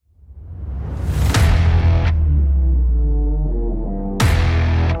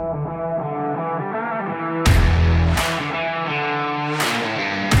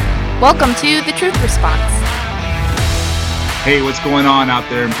Welcome to The Truth Response. Hey, what's going on out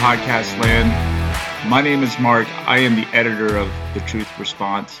there in podcast land? My name is Mark. I am the editor of The Truth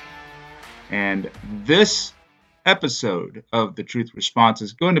Response. And this episode of The Truth Response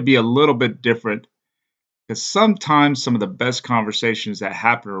is going to be a little bit different because sometimes some of the best conversations that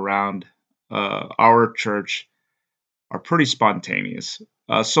happen around our church are pretty spontaneous.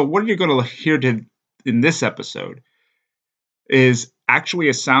 So what you're going to hear in this episode is actually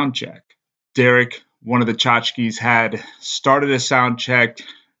a sound check. Derek, one of the tchotchkes, had started a sound check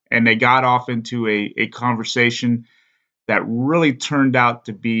and they got off into a conversation that really turned out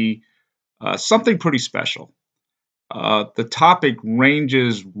to be something pretty special. The topic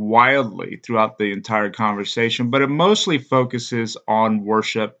ranges wildly throughout the entire conversation, but it mostly focuses on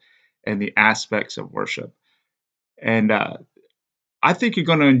worship and the aspects of worship. And I think you're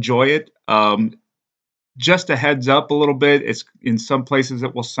going to enjoy it. Just a heads up a little bit. It's in some places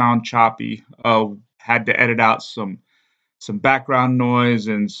it will sound choppy. Had to edit out some background noise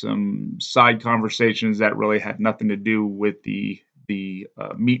and some side conversations that really had nothing to do with the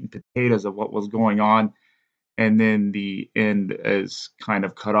meat and potatoes of what was going on. And then the end is kind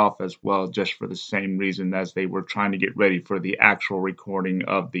of cut off as well, just for the same reason as they were trying to get ready for the actual recording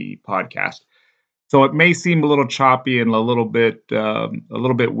of the podcast. So it may seem a little choppy and a little bit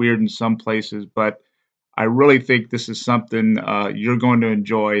weird in some places, but I really think this is something you're going to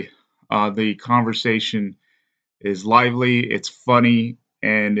enjoy. The conversation is lively, it's funny,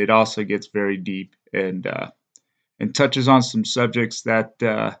 and it also gets very deep and touches on some subjects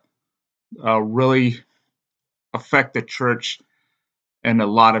that really affect the church in a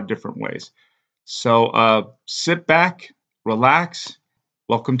lot of different ways. So sit back, relax.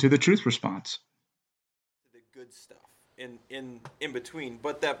 Welcome to the Truth Response. The good stuff in between,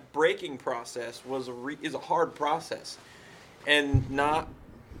 but that breaking process is a hard process, and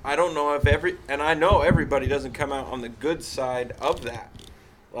I don't know if I know everybody doesn't come out on the good side of that.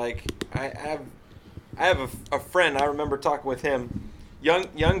 Like I have a friend, I remember talking with him,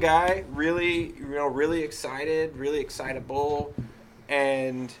 young guy, really excited, really excitable,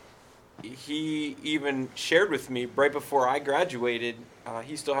 and he even shared with me right before I graduated.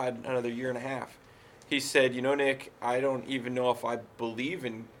 He still had another year and a half. He said, Nick, I don't even know if I believe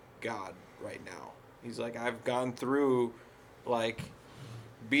in God right now. He's like, I've gone through,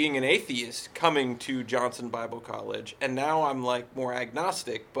 being an atheist coming to Johnson Bible College, and now I'm, more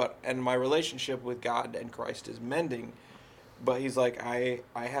agnostic, and my relationship with God and Christ is mending. But he's like, I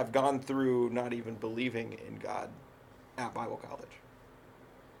have gone through not even believing in God at Bible college.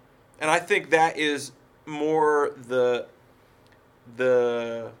 And I think that is more the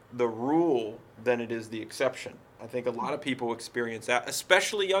rule than it is the exception. I think a lot of people experience that,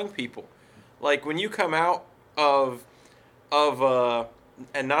 especially young people. Like when you come out of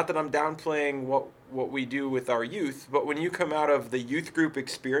and not that I'm downplaying what we do with our youth, but when you come out of the youth group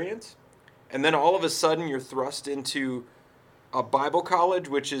experience, and then all of a sudden you're thrust into a Bible college,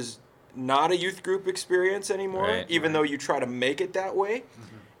 which is not a youth group experience anymore, even though you try to make it that way,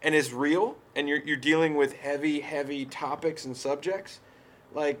 and is real, and you're dealing with heavy topics and subjects,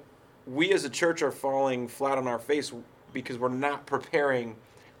 we as a church are falling flat on our face because we're not preparing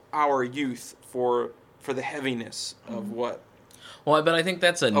our youth for the heaviness of what. Well, but I think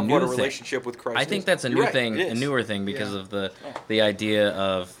that's a new what a thing. Relationship with Christ. I think that's a new thing, a newer thing because of the idea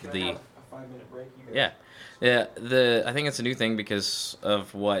of the. A 5-minute break? I think it's a new thing because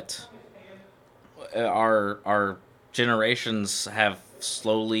of what our generations have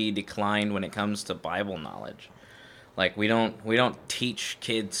slowly declined when it comes to Bible knowledge. We don't teach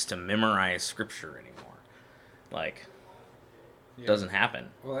kids to memorize scripture anymore. It doesn't happen.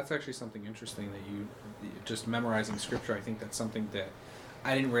 Well, that's actually something interesting that you just memorizing scripture. I think that's something that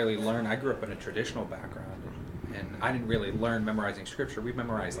I didn't really learn. I grew up in a traditional background, and I didn't really learn memorizing scripture. We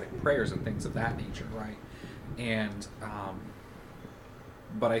memorized prayers and things of that nature, right? And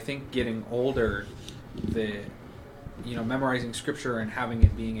but I think getting older, memorizing scripture and having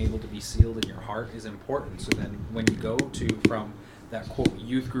it being able to be sealed in your heart is important. So then when you go from that quote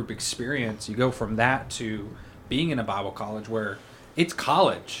youth group experience, you go from that to being in a Bible college where it's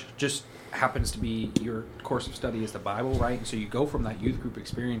college, just happens to be your course of study is the Bible, right? And so you go from that youth group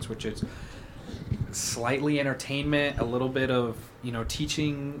experience, which is slightly entertainment, a little bit of,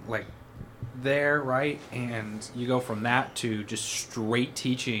 teaching there, right? And you go from that to just straight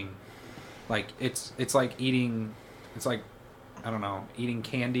teaching. It's like eating, eating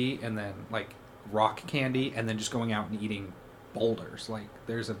candy and then rock candy and then just going out and eating boulders.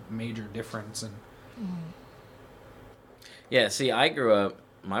 There's a major difference. And yeah, see, I grew up,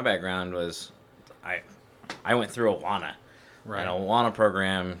 my background was I went through Awana. Right. I don't want a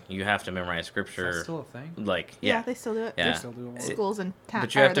program. You have to memorize Is scripture. that still a thing? Like, Yeah, yeah. they still do it. Yeah. They still do it. Schools in town.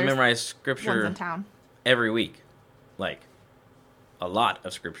 But you have to there's memorize ones scripture in town. every week. Like, a lot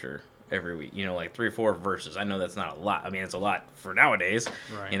of scripture every week. You know, like 3 or 4 verses. I know that's not a lot. I mean, it's a lot for nowadays.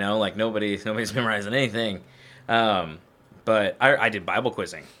 Right. You know, like nobody's memorizing anything. But I did Bible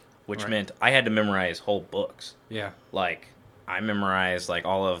quizzing, which Right. meant I had to memorize whole books. Yeah. Like, I memorized like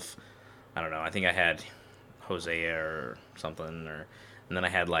all of, I don't know, I think I had Hosea or something, and then I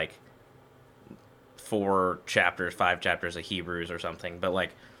had like 5 chapters of Hebrews or something. But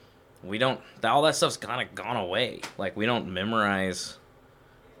like, we don't, all that stuff's kind of gone away. Like, we don't memorize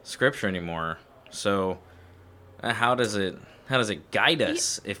scripture anymore. So how does it guide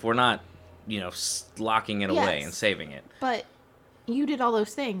us if we're not, locking it away Yes. and saving it? But you did all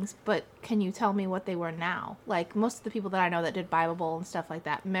those things, but can you tell me what they were now? Like, most of the people that I know that did Bible Bowl and stuff like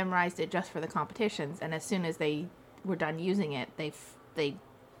that memorized it just for the competitions, and as soon as they were done using it, it's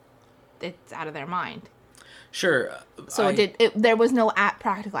out of their mind. Sure. So there was no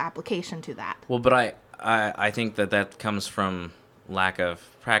practical application to that. Well, but I think that comes from lack of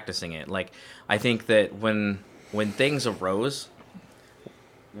practicing it. Like, I think that when things arose,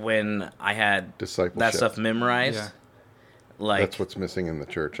 when I had Discipleship. that stuff memorized, Yeah. like, That's what's missing in the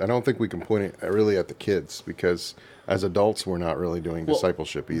church. I don't think we can point it really at the kids, because as adults, we're not really doing well,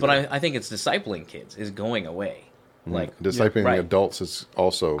 discipleship either. But I think it's discipling kids is going away. Like, Discipling right. adults is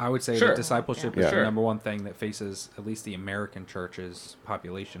also I would say Sure. that discipleship Yeah. is Sure. the number one thing that faces at least the American church's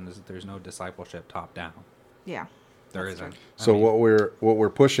population, is that there's no discipleship top down. Yeah. There That's isn't. so. I mean, What we're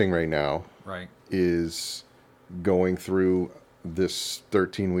pushing right now right. is going through this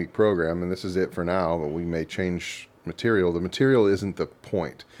 13-week program, and this is it for now. But we may change material. The material isn't the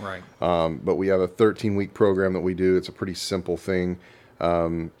point. Right. But we have a 13-week program that we do. It's a pretty simple thing.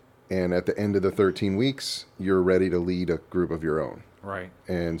 And at the end of the 13 weeks, you're ready to lead a group of your own. Right.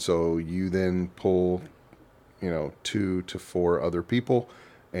 And so you then pull, 2 to 4 other people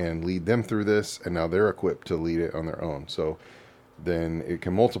and lead them through this. And now they're equipped to lead it on their own. So then it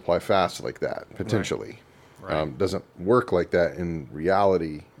can multiply fast like that, potentially. Right. Doesn't work like that in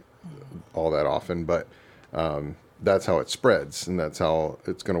reality all that often, but that's how it spreads, and that's how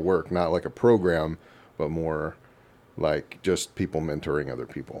it's going to work. Not like a program, but more like just people mentoring other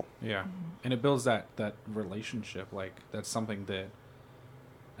people. Yeah. And it builds that relationship. Like, that's something that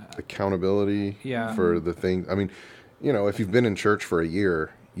Accountability Yeah. for the thing. I mean, if you've been in church for a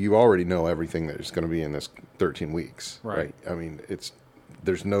year, you already know everything that is going to be in this 13 weeks. Right. I mean,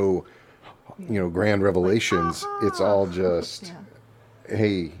 there's no, grand revelations. It's all just, Yeah.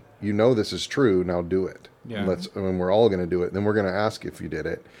 hey, this is true. Now do it. Yeah. And we're all going to do it. Then we're going to ask if you did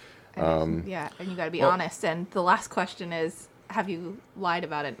it. And you got to be honest. And the last question is, have you lied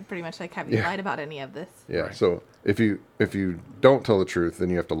about it? Pretty much like, have you Yeah. lied about any of this? Yeah. Right. So if you don't tell the truth, then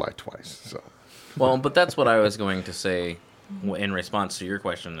you have to lie twice. So well, but that's what I was going to say in response to your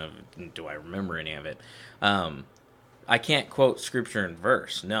question of, do I remember any of it? I can't quote scripture and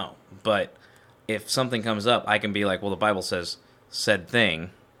verse, no. But if something comes up, I can be like, well, the Bible says said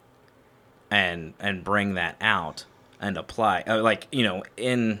thing, and bring that out and apply,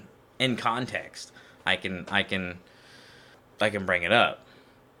 in context. I can bring it up.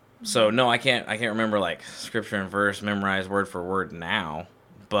 So no, I can't remember like scripture and verse memorized word for word now,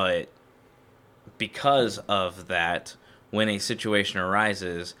 but because of that, when a situation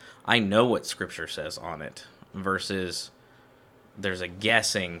arises, I know what scripture says on it versus there's a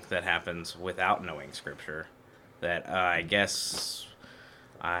guessing that happens without knowing scripture that I guess,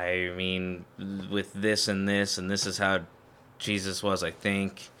 I mean, with this and this is how Jesus was, I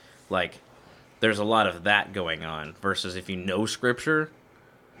think. Like, there's a lot of that going on versus if you know scripture,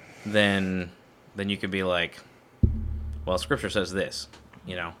 then you could be like, well, scripture says this,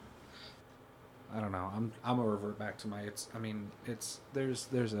 I don't know. I'm gonna revert back to my.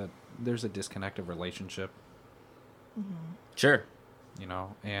 There's a disconnect of relationship, Sure.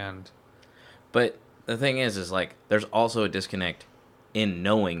 and But the thing is like, there's also a disconnect in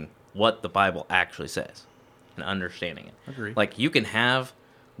knowing what the Bible actually says and understanding it. Agreed. Like, you can have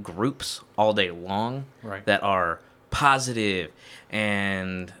groups all day long Right. that are positive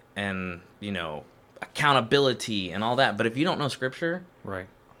and accountability and all that. But if you don't know scripture, right.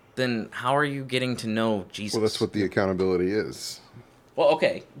 then how are you getting to know Jesus? well, that's what the accountability is. Well,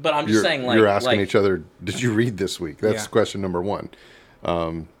 okay, but I'm just saying, like, you're asking like, each other, did you read this week? That's Yeah. question number one.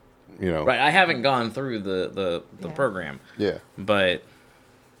 right? I haven't gone through the Yeah. program, Yeah. but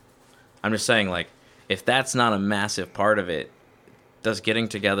I'm just saying, like, if that's not a massive part of it, does getting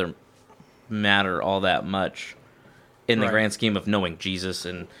together matter all that much in the Right. grand scheme of knowing Jesus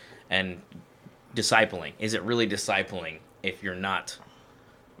and discipling? Is it really discipling if you're not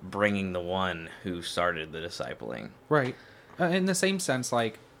bringing the one who started the discipling. Right. In the same sense,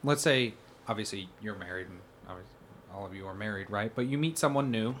 like, let's say, obviously, you're married, and all of you are married, right? But you meet someone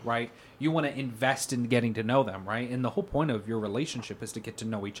new, right? You want to invest in getting to know them, right? And the whole point of your relationship is to get to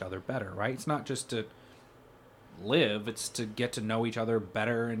know each other better, right? It's not just to live, it's to get to know each other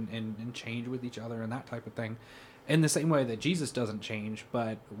better and change with each other and that type of thing. In the same way that Jesus doesn't change,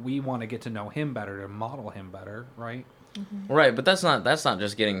 but we want to get to know him better, to model him better, right? Right, but that's not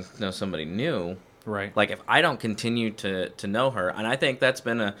just getting to know somebody new. Right. Like, if I don't continue to know her, and I think that's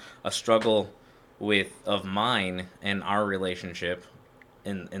been a struggle of mine and our relationship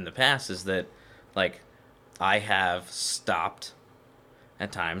in the past, is that, like, I have stopped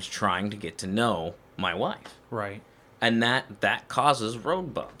at times trying to get to know my wife. Right. And that causes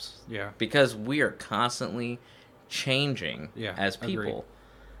road bumps. Yeah. Because we are constantly changing as people. Agreed.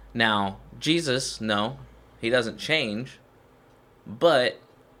 Now, Jesus, no, he doesn't change, but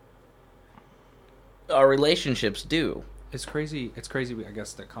our relationships do. It's crazy. I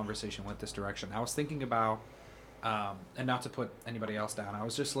guess the conversation went this direction. I was thinking about, and not to put anybody else down, I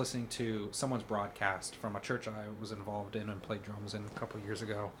was just listening to someone's broadcast from a church I was involved in and played drums in a couple of years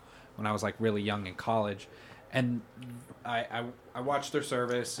ago when I was like really young in college. And I watched their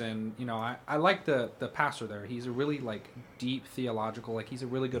service, and you know, I like the pastor there. He's a really like deep theological, like he's a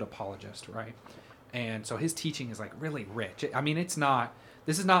really good apologist, right? And so his teaching is like really rich. I mean,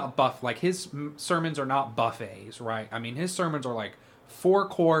 this is not buff, like his sermons are not buffets, right? I mean, his sermons are like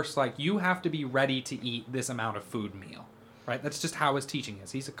 4-course, like you have to be ready to eat this amount of food meal, right? That's just how his teaching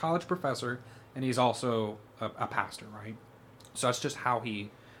is. He's a college professor, and he's also a pastor, right? So that's just how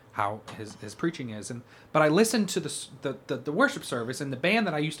his preaching is. But I listened to the worship service, and the band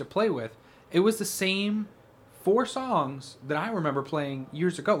that I used to play with, it was the same 4 songs that I remember playing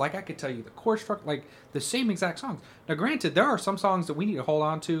years ago. Like, I could tell you the chorus structure, like the same exact songs. Now, granted, there are some songs that we need to hold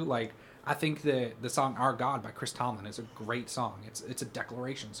on to. Like, I think the song "Our God" by Chris Tomlin is a great song. It's a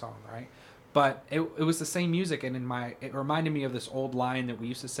declaration song, right? But it was the same music, and it reminded me of this old line that we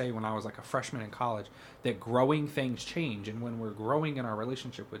used to say when I was like a freshman in college, that growing things change. And when we're growing in our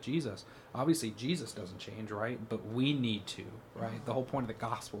relationship with Jesus, obviously Jesus doesn't change, right? But we need to, right? The whole point of the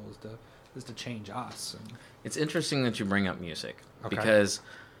gospel is to change us. And It's interesting that you bring up music, Okay. because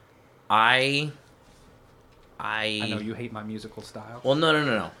I I know you hate my musical style. Well,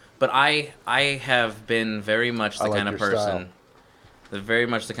 no. But I have been very much the I like kind of your person, style. very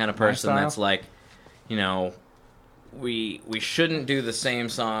much the kind of My person style? that's like, you know, we shouldn't do the same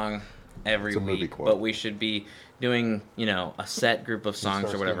song every It's a movie week, quote. but we should be doing, you know, a set group of songs or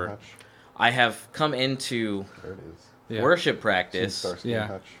Starsky and whatever. Hutch. I have come into There it is. Yeah. worship practice Starsky Yeah.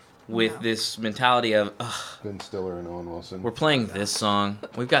 and Hutch. with Wow. this mentality of, ugh, Ben Stiller and Owen Wilson. we're playing this song,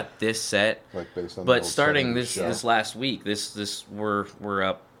 we've got this set, like based on the but old starting 70s this show. this last week, we're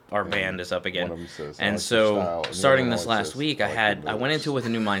up. Our And band is up again, one of them says, "I and like your so style," and the starting other this one last says, week, "I I like your went moves." into it with a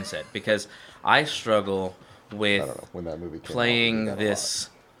new mindset, because I struggle I with don't know when that movie came out, playing we got a this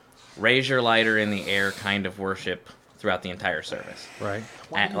raise your lighter in the air kind of worship throughout the entire service, Right.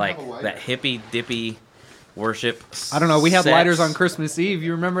 Why do you like have a lighter? that hippy dippy worship. I don't know. We had sets. lighters on Christmas Eve.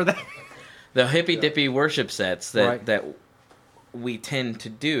 You remember that? The hippy dippy worship sets that Right. that we tend to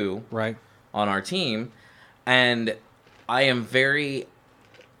do Right. on our team, and I am very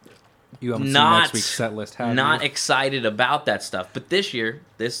You haven't seen not next week's set list, have not you? excited about that stuff. But this year,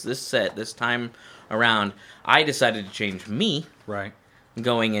 this time around, I decided to change me Right.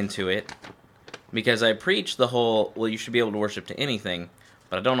 going into it, because I preach the whole, well, you should be able to worship to anything,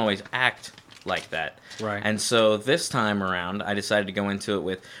 but I don't always act like that. Right. And so this time around, I decided to go into it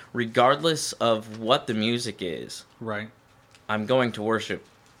with, regardless of what the music is, Right. I'm going to worship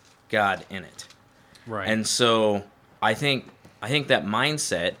God in it. Right. And so I think that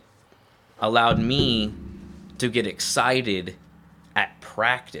mindset allowed me to get excited at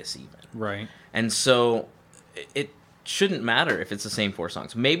practice even. right. And so it shouldn't matter if it's the same 4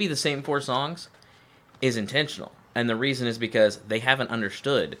 songs. Maybe the same 4 songs is intentional. And the reason is because they haven't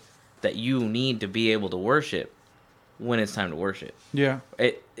understood that you need to be able to worship when it's time to worship. Yeah.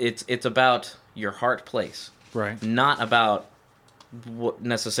 It's about your heart place, Right. not about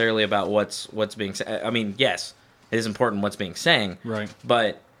necessarily about what's being said. I mean, yes, it is important what's being sang, Right.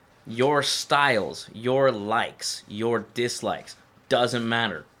 but your styles, your likes, your dislikes doesn't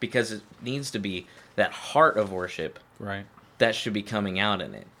matter, because it needs to be that heart of worship Right. that should be coming out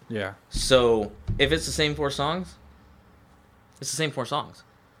in it. Yeah. So if it's the same 4 songs, it's the same 4 songs,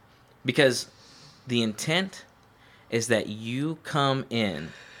 because the intent is that you come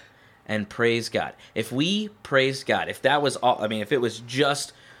in and praise God. If we praised God, if that was all, I mean, if it was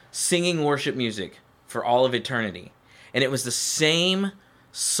just singing worship music for all of eternity, and it was the same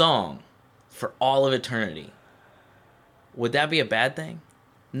song for all of eternity, would that be a bad thing?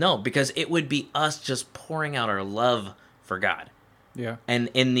 No, because it would be us just pouring out our love for God. Yeah. And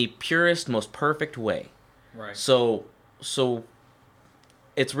in the purest, most perfect way. Right. So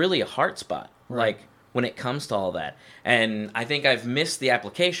it's really a heart spot, Right. like when it comes to all that. And I think I've missed the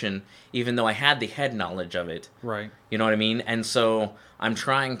application, even though I had the head knowledge of it. Right. You know what I mean? And so I'm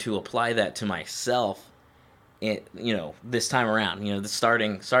trying to apply that to myself, this time around.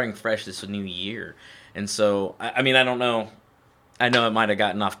 Starting fresh this new year. And so I mean, I don't know. I know it might have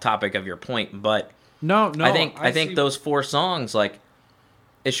gotten off topic of your point, but No. I think see- those 4 songs, like,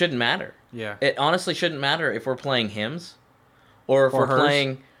 it shouldn't matter. Yeah. It honestly shouldn't matter if we're playing hymns, or if Or we're hers.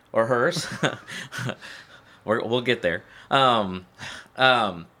 playing or hers. We'll get there. But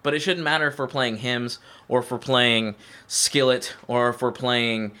it shouldn't matter if we're playing hymns, or if we're playing Skillet, or if we're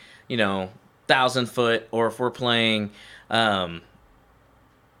playing 1,000 Foot, or if we're playing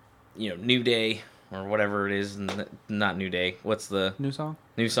New Day, or whatever it is. Not New Day. What's the New song?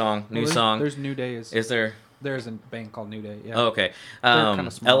 new song? New Well, song. There's New Day. Is there? There's a band called New Day. Yeah. Oh, okay. kinda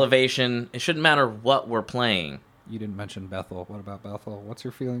small. Elevation. It shouldn't matter what we're playing. You didn't mention Bethel. What about Bethel? What's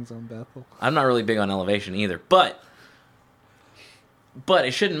your feelings on Bethel? I'm not really big on Elevation either, but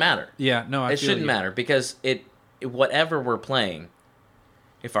it shouldn't matter. Yeah. No. I It feel shouldn't you. matter, because whatever we're playing,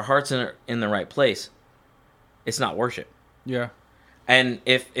 if our heart's in the right place, it's not worship. Yeah. And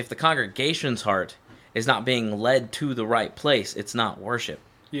if the congregation's heart is not being led to the right place, it's not worship.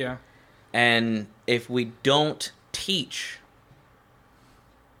 Yeah. And if we don't teach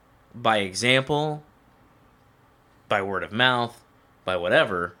by example, by word of mouth, by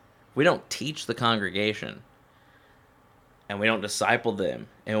whatever, we don't teach the congregation, and we don't disciple them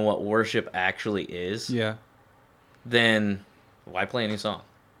in what worship actually is, Yeah. then why play a new song?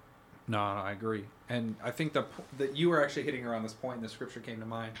 No, I agree, and I think that you were actually hitting around this point, and the scripture came to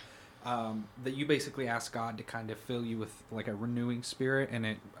mind, that you basically asked God to kind of fill you with like a renewing spirit, and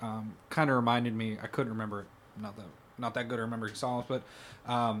it kind of reminded me. I couldn't remember it, not that good at remembering Psalms, but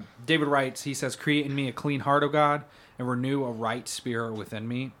David writes. He says, "Create in me a clean heart, O God, and renew a right spirit within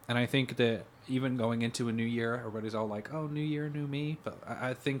me." And I think that even going into a new year, everybody's all like, "Oh, new year, new me," but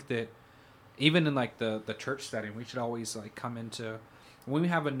I think that even in like the church setting, we should always like come into. When we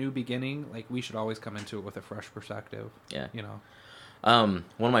have a new beginning, like we should always come into it with a fresh perspective. Yeah. One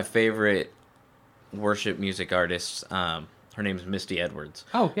One of my favorite worship music artists, her name's Misty Edwards.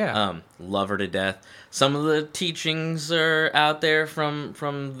 Oh yeah. Love her to death. Some of the teachings are out there from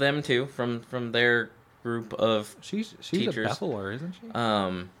them too, from their group of she's teachers. a Betheler, isn't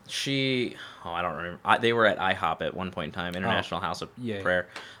she? I don't remember. They were at IHOP at one point in time, International House of Yeah. Prayer.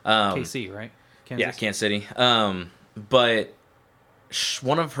 KC, right? Yeah, Kansas City. But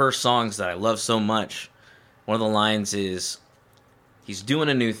one of her songs that I love so much, one of the lines is, "He's doing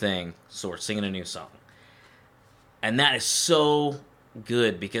a new thing, so we're singing a new song." And that is so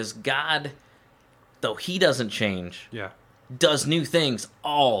good, because God, though he doesn't change, Yeah. does new things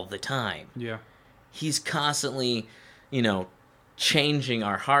all the time. Yeah. He's constantly, changing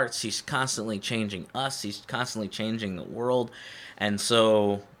our hearts. He's constantly changing us. He's constantly changing the world. And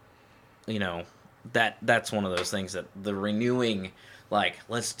so, that's one of those things that the renewing, like,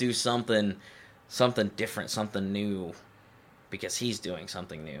 let's do something different, something new, because he's doing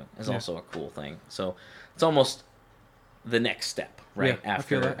something new, is Yeah. also a cool thing. So it's almost the next step, right? Yeah, I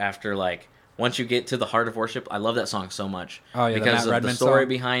feel that. After like, once you get to the heart of worship, I love that song so much. Oh, yeah, the because Matt of the Redman story song.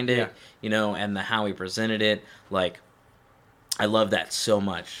 behind it, and how he presented it. Like, I love that so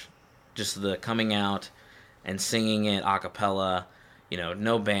much. Just the coming out and singing it a cappella,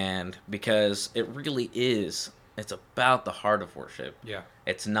 no band, because it really is. It's about the heart of worship. Yeah.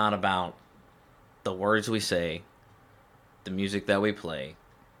 It's not about the words we say, the music that we play,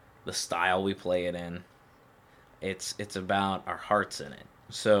 the style we play it in. It's about our hearts in it.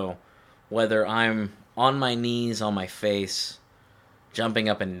 So whether I'm on my knees, on my face, jumping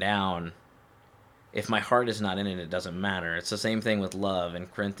up and down, if my heart is not in it, it doesn't matter. It's the same thing with love. In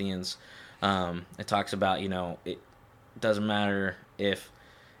Corinthians, it talks about, it doesn't matter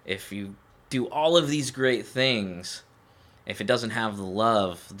if you do all of these great things, if it doesn't have the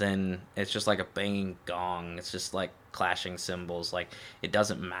love, then it's just like a banging gong. It's just like clashing cymbals. Like, it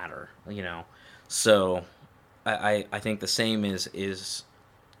doesn't matter, So I think the same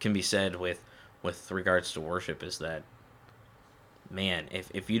can be said with regards to worship, is that, man,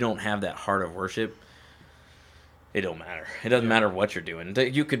 if you don't have that heart of worship, it don't matter. It doesn't matter what you're doing.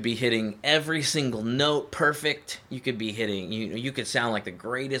 You could be hitting every single note perfect. You could be hitting, you could sound like the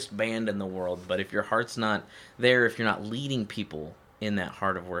greatest band in the world, but if your heart's not there, if you're not leading people in that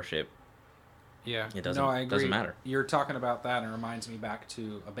heart of worship, Yeah. It doesn't. No, I agree. Doesn't matter. You're talking about that, and it reminds me back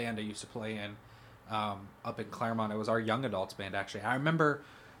to a band I used to play in up in Claremont. It was our young adults band, actually. I remember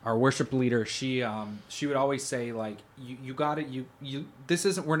our worship leader. She would always say, like, you got it. You. This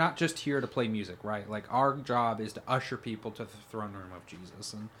isn't. We're not just here to play music, right? Like, our job is to usher people to the throne room of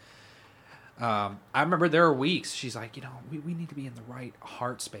Jesus. And I remember there were weeks she's like, we need to be in the right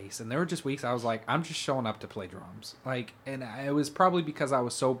heart space, and there were just weeks I was like, I'm just showing up to play drums, like, and it was probably because I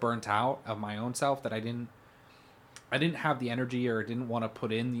was so burnt out of my own self that I didn't have the energy, or didn't want to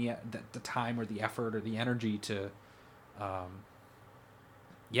put in the time or the effort or the energy to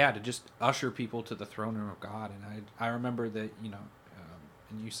to just usher people to the throne room of God. And I remember that,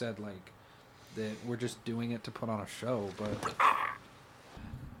 and you said, like, that we're just doing it to put on a show, but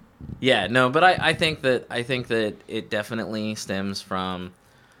Yeah, no, but I think that it definitely stems from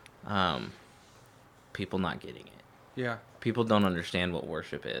people not getting it. yeah, People don't understand what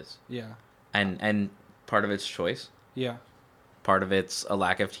worship is. yeah, And part of it's choice. yeah, Part of it's a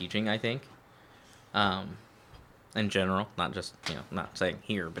lack of teaching, I think. In general, not just, not saying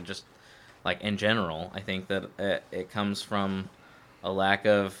here, but just like in general, I think that it comes from a lack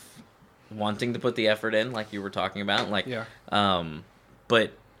of wanting to put the effort in, like you were talking about. Like, yeah.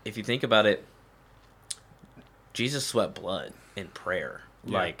 But if you think about it, Jesus sweat blood in prayer.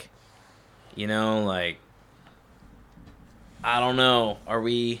 Yeah. Like, like, I don't know. Are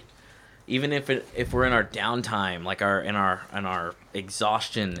we, even if we're in our downtime, like in our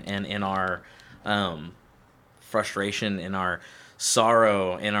exhaustion and in our frustration, in our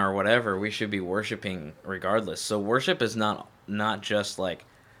sorrow, in our whatever, we should be worshiping regardless. So worship is not just like,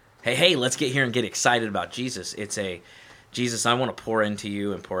 hey, let's get here and get excited about Jesus. It's Jesus, I want to pour into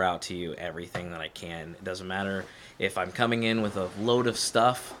you and pour out to you everything that I can. It doesn't matter if I'm coming in with a load of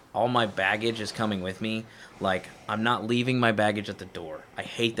stuff. All my baggage is coming with me. Like, I'm not leaving my baggage at the door. I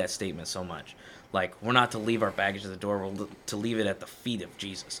hate that statement so much. Like, we're not to leave our baggage at the door. We're to leave it at the feet of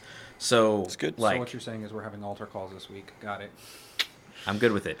Jesus. So, That's good. like, So what you're saying is we're having altar calls this week. Got it. I'm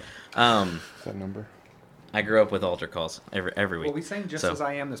good with it. Is that number? I grew up with altar calls every week. Well, we sang Just So- As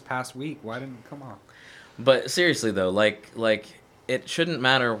I Am this past week. Why didn't come on? But seriously though, like it shouldn't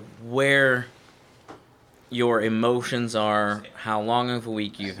matter where your emotions are, how long of a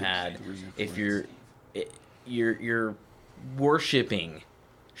week you've had. If you're worshiping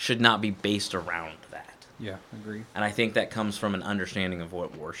should not be based around that. Yeah, agree. And I think that comes from an understanding of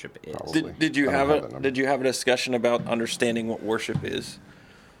what worship is. Probably. Did you I don't have have that a number. Did you have a discussion about understanding what worship is?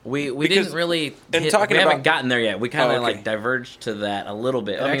 We Because- didn't really and we talking haven't about- gotten there yet. We kind of Oh, okay. like diverged to that a little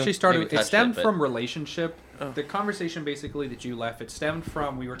bit. It actually started. It stemmed but- from relationship. Oh. The conversation basically that you left. It stemmed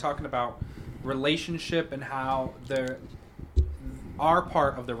from we were talking about relationship and how our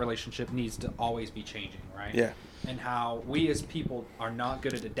part of the relationship needs to always be changing, right? Yeah. And how we as people are not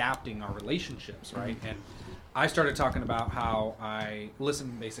good at adapting our relationships, right? Mm-hmm. And I started talking about how I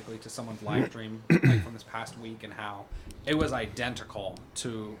listened basically to someone's live stream like from this past week, and how it was identical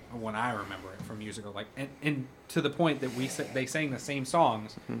to when I remember it from years ago. Like, and to the point that they sang the same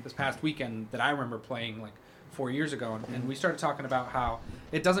songs this past weekend that I remember playing like 4 years ago, and we started talking about how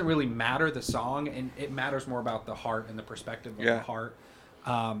it doesn't really matter the song, and it matters more about the heart and the perspective of Yeah. the heart.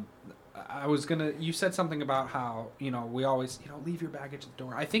 You said something about how, we always, leave your baggage at the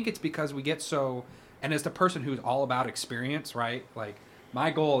door. I think it's because we get so, and as the person who's all about experience, right? Like,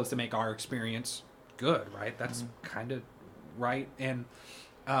 my goal is to make our experience good, right? That's kind of right. And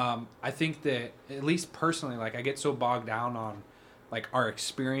I think that, at least personally, like, I get so bogged down on, like, our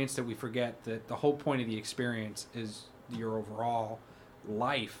experience that we forget that the whole point of the experience is your overall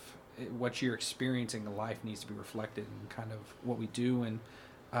life. What you're experiencing in life needs to be reflected in kind of what we do. And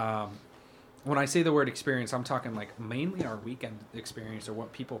when I say the word experience, I'm talking like mainly our weekend experience, or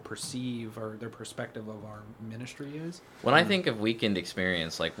what people perceive or their perspective of our ministry is. When I think of weekend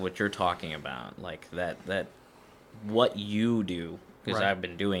experience, like what you're talking about, like that what you do, because Right. I've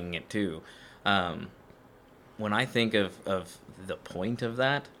been doing it too. When I think of the point of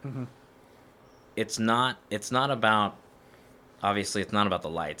that, Mm-hmm. it's not about, obviously it's not about the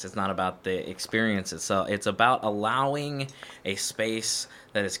lights, it's not about the experience itself. It's about allowing a space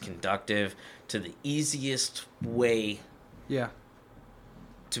that is conductive to the easiest way Yeah.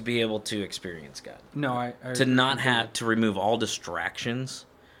 to be able to experience God. No, I To agree not completely. have to remove all distractions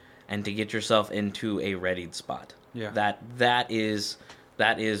and to get yourself into a readied spot. Yeah. That is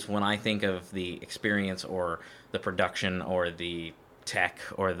when I think of the experience or the production or the tech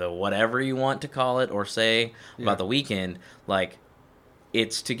or the whatever you want to call it or say Yeah. about the weekend, like,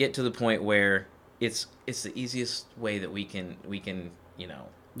 it's to get to the point where it's the easiest way that we can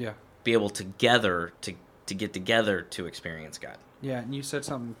Yeah. be able to get together to experience God. Yeah, and you said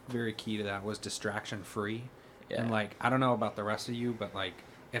something very key to that was distraction free. Yeah. And like I don't know about the rest of you, but like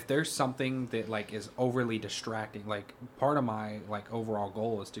if there's something that like is overly distracting, like part of my like overall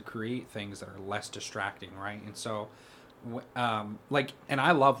goal is to create things that are less distracting, right? And so like, and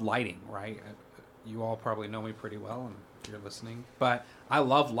I love lighting, right? You all probably know me pretty well and you're listening, but I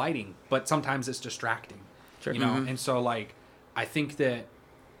love lighting, but sometimes it's distracting, Sure. you know? And so like, I think that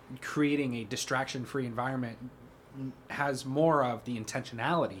creating a distraction-free environment has more of the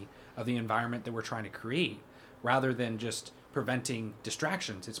intentionality of the environment that we're trying to create rather than just preventing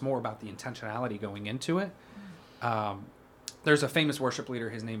distractions. It's more about the intentionality going into it. There's a famous worship leader,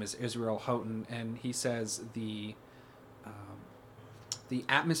 his name is Israel Houghton, and he says the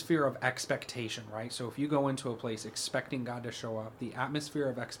atmosphere of expectation, right? So if you go into a place expecting God to show up, the atmosphere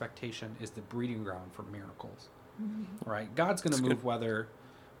of expectation is the breeding ground for miracles, right? God's going to move whether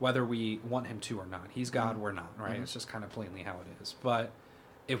we want him to or not. He's God, we're not, right? It's just kind of plainly how it is. But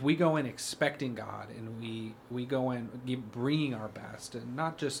if we go in expecting God and we go in bringing our best and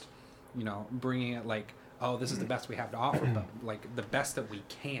not just, you know, bringing it like, oh, this is the best we have to offer, but like the best that we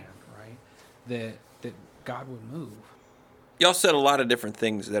can, right? That God would move. Y'all said a lot of different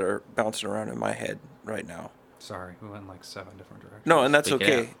things that are bouncing around in my head right now. Sorry, we went in like 7 different directions. No, and that's Speak it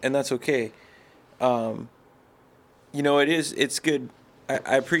okay. out. And that's okay. You know, it's good.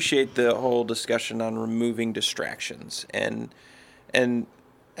 I appreciate the whole discussion on removing distractions, and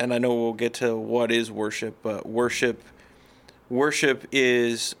I know we'll get to what is worship, but worship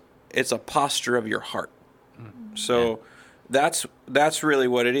is, it's a posture of your heart. So that's really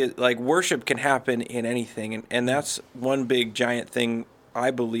what it is. Like, worship can happen in anything, and that's one big giant thing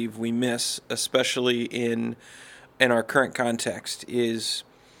I believe we miss, especially in our current context, is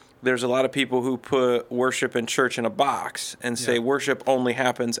there's a lot of people who put worship and church in a box and say worship only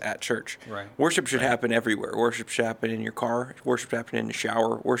happens at church. Right. Worship should happen everywhere. Worship should happen in your car. Worship should happen in the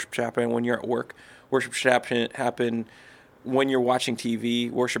shower. Worship should happen when you're at work. Worship should happen when you're watching TV.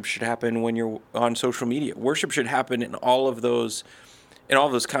 Worship should happen when you're on social media. Worship should happen in all of those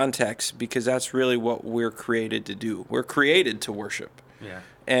contexts, because that's really what we're created to do. We're created to worship. Yeah.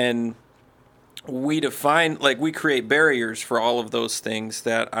 And we create barriers for all of those things,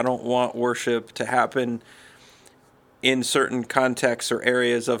 that I don't want worship to happen in certain contexts or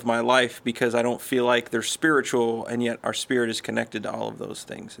areas of my life because I don't feel like they're spiritual, and yet our spirit is connected to all of those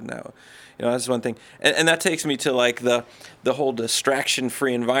things. And that, you know, that's one thing. And that takes me to like the whole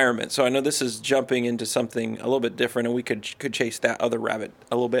distraction-free environment. So I know this is jumping into something a little bit different, and we could chase that other rabbit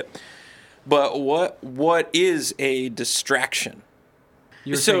a little bit. But what is a distraction?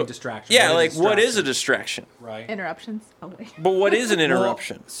 You're saying distraction. Yeah, What is what distraction? is a distraction? Right. Interruptions. Oh wait. But what is an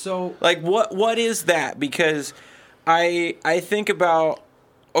interruption? Well, so Like, what is that? Because I think about,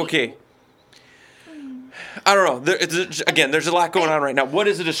 okay, I don't know. There's a lot going on right now. What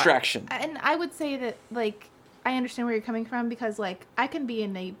is a distraction? And I would say that, like, I understand where you're coming from, because, like, I've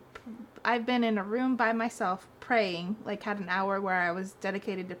been in a room by myself praying, like, had an hour where I was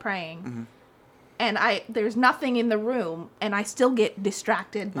dedicated to praying. And there's nothing in the room, and I still get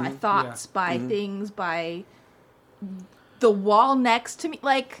distracted by thoughts, by things, by the wall next to me.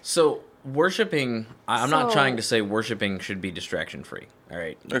 Like, So worshiping, I'm not So- trying to say worshiping should be distraction free. All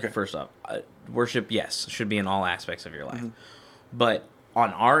right. Okay. First off, worship, yes, should be in all aspects of your life. But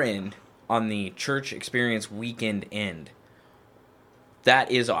on our end, on the church experience weekend end, that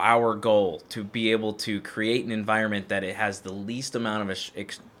is our goal, to be able to create an environment that it has the least amount of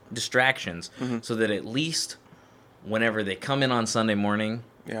distractions, so that at least whenever they come in on Sunday morning,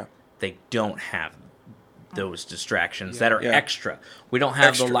 Yeah. they don't have those distractions that are Yeah. extra. We don't have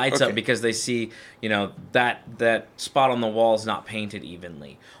Extra, the lights okay. up because they see, you know, that spot on the wall is not painted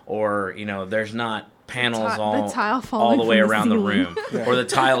evenly, or, you know, there's not panels the tile all falling the way from the around the ceiling. room, or the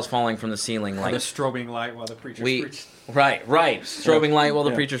tiles falling from the ceiling. the Like, strobing light while the preacher's preaching. right, strobing light while the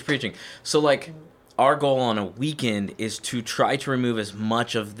Yeah. preacher's preaching. So, like, our goal on a weekend is to try to remove as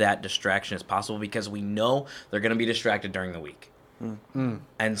much of that distraction as possible, because we know they're going to be distracted during the week.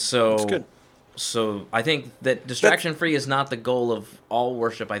 And so, That's good. So I think that distraction-free is not the goal of all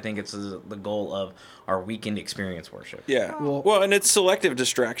worship. I think it's the goal of our weekend experience worship. Yeah. Well- Well, and it's selective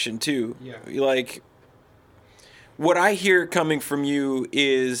distraction too. Yeah. Like, what I hear coming from you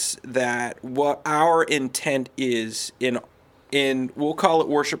is that what our intent is in we'll call it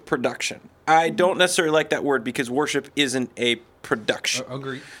worship production. I don't necessarily like that word, because worship isn't a production.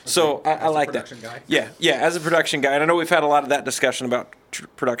 Agree. So I As a like that. production guy. Yeah, as a production guy, and I know we've had a lot of that discussion about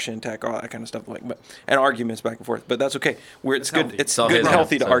production and tech, all that kind of stuff, and arguments back and forth. But that's okay. It's good. healthy. It's all good his, and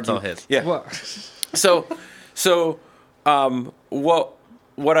healthy to so it's argue. all his. Yeah. Well, So,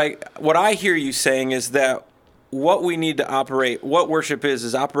 what I hear you saying is that what we need to operate, what worship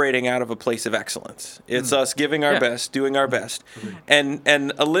is operating out of a place of excellence. It's us giving our best, doing our best, and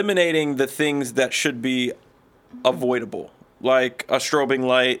eliminating the things that should be avoidable, like a strobing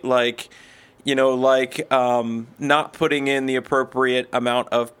light, like not putting in the appropriate amount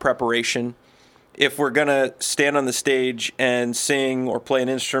of preparation. If we're gonna stand on the stage and sing or play an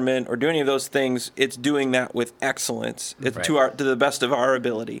instrument or do any of those things, it's doing that with excellence. It's to the best of our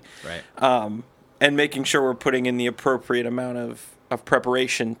ability. Right. And making sure we're putting in the appropriate amount of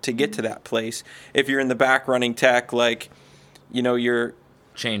preparation to get to that place. If you're in the back running tech, you're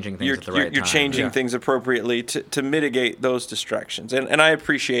changing things at the right time. You're changing things appropriately to mitigate those distractions. And I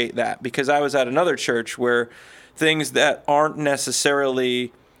appreciate that, because I was at another church where things that aren't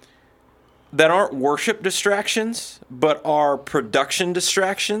worship distractions, but are production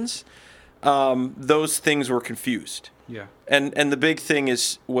distractions, those things were confused. Yeah. And the big thing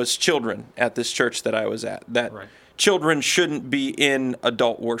was children at this church that I was at. That children shouldn't be in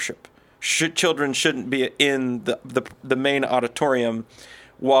adult worship. Children shouldn't be in the main auditorium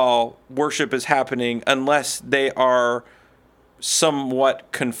while worship is happening, unless they are somewhat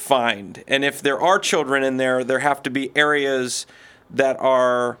confined. And if there are children in there have to be areas that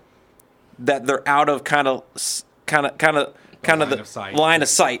they're out of kind of the line of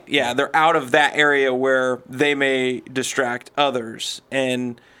sight. Yeah, they're out of that area where they may distract others.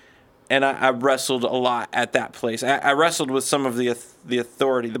 And I wrestled a lot at that place. I wrestled with some of the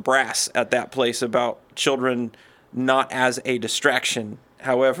authority, the brass at that place, about children not as a distraction.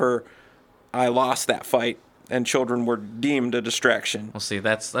 However, I lost that fight, and children were deemed a distraction. Well, see,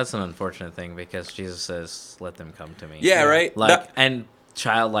 that's an unfortunate thing, because Jesus says, "Let them come to me." Yeah, right. And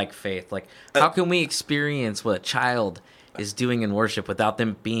childlike faith. Like, how can we experience what a child is doing in worship without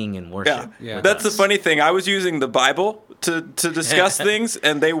them being in worship? Yeah. That's the funny thing. I was using the Bible to discuss things,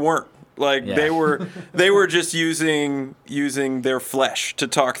 and they weren't. They were just using their flesh to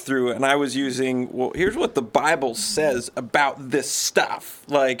talk through, and I was using, well, here's what the Bible says about this stuff.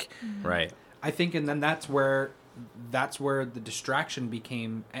 Right. I think, and then that's where the distraction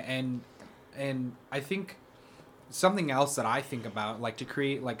became, and I think something else that I think about, like, to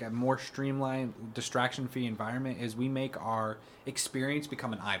create like a more streamlined, distraction-free environment, is we make our experience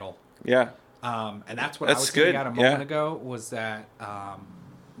become an idol. Yeah. And that's what I was thinking at a moment ago, was that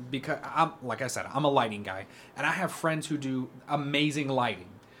because like I said, I'm a lighting guy, and I have friends who do amazing lighting.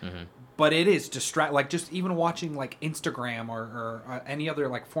 Mm-hmm. But it is like just even watching like Instagram or any other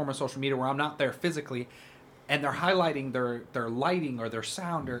like form of social media where I'm not there physically, and they're highlighting their lighting or their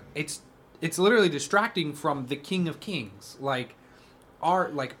sound, or it's literally distracting from the King of Kings. Like our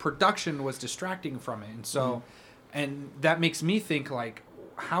production was distracting from it, and so and that makes me think, like,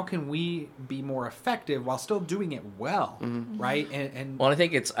 how can we be more effective while still doing it well, right? And well, I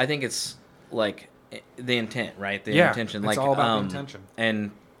think it's like the intent, right? The intention, it's all about the intention.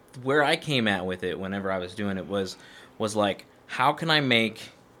 And where I came at with it whenever I was doing it was like, how can I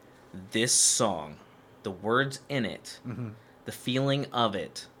make this song, the words in it, the feeling of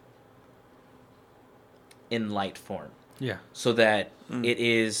it, in light form? Yeah. So that it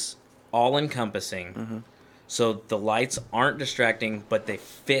is all encompassing. So the lights aren't distracting, but they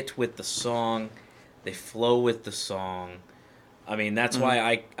fit with the song, they flow with the song. I mean, that's why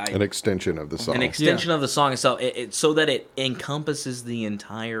I an extension of the song. An extension of the song itself, it so that it encompasses the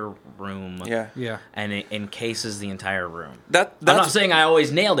entire room. Yeah. And it encases the entire room. That's I'm not saying I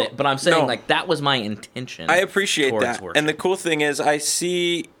always nailed it, but I'm saying like that was my intention. I appreciate that. Worship. And the cool thing is, I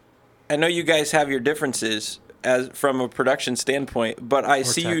know you guys have your differences as from a production standpoint, but I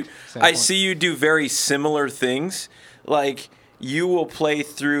see you do very similar things. Like, you will play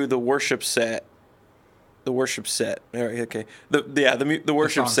through the worship set. The worship set. Okay. The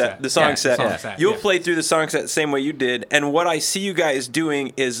worship set. The song set. You'll play through the song set the same way you did. And what I see you guys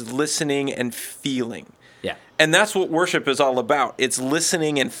doing is listening and feeling. Yeah. And that's what worship is all about. It's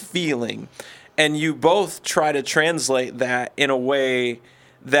listening and feeling. And you both try to translate that in a way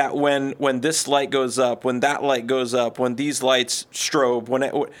that when this light goes up, when that light goes up, when these lights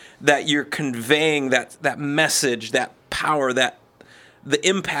strobe, that you're conveying that message, that power, that the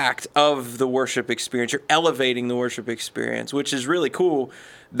impact of the worship experience. You're elevating the worship experience, which is really cool.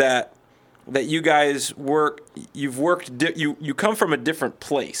 That you guys you come from a different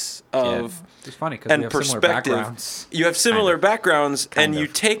place of it's funny because we have perspective. Similar backgrounds. You have similar backgrounds, and you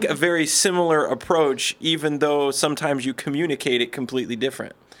take a very similar approach, even though sometimes you communicate it completely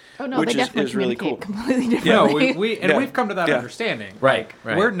different. Oh no, they definitely is really cool. Completely differently. We've come to that understanding. Right.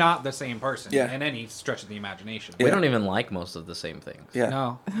 We're not the same person in any stretch of the imagination. We don't even like most of the same things. Yeah.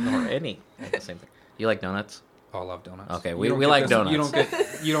 No. Or any of the same thing. You like donuts? Oh, I love donuts. Okay, we like donuts. You don't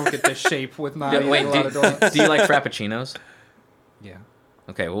get you don't get this shape with not eating Wait, a lot of donuts. do you like frappuccinos? Yeah.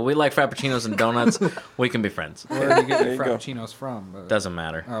 Okay, well, we like frappuccinos and donuts. We can be friends. Where do you get There your you go. frappuccinos from? But- Doesn't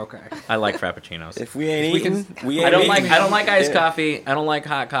matter. Oh, okay. I like frappuccinos. If we ain't We eating, can- we ain't I don't eating. like iced Yeah. coffee. I don't like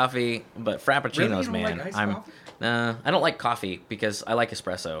hot coffee, but frappuccinos, Really? You don't man. like iced I'm coffee? I don't like coffee because I like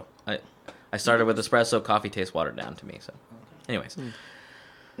espresso. I started with espresso. Coffee tastes watered down to me. So, anyways,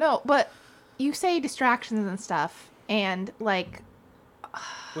 No, but you say distractions and stuff, and like,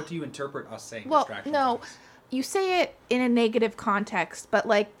 What do you interpret us saying? well, distractions no, as? you say it in a negative context, but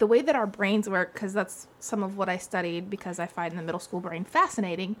like the way that our brains work, because that's some of what I studied, because I find the middle school brain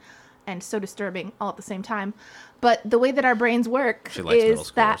fascinating and so disturbing all at the same time. But the way that our brains work She likes middle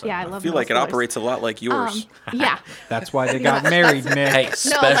is that, schoolers, yeah, I I know. love I feel like it middle schoolers. operates a lot like yours. Yeah. That's why they got married, Nick. hey,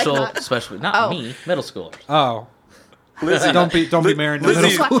 special, not- special, not Oh. me, middle schoolers. Oh, Lizzie, don't be married to middle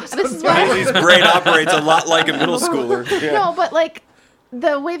Lizzie's- school. This is why. Lizzie's brain operates a lot like a middle schooler. Yeah. No, but like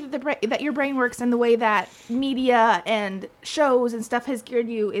the way that that your brain works and the way that media and shows and stuff has geared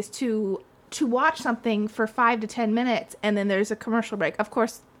you is to watch something for 5 to 10 minutes and then there's a commercial break. Of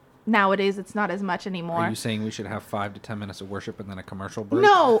course, nowadays it's not as much anymore. Are you saying we should have 5 to 10 minutes of worship and then a commercial break?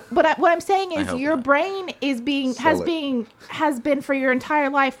 No, but what I'm saying is hope your not. brain is Sell it. has been for your entire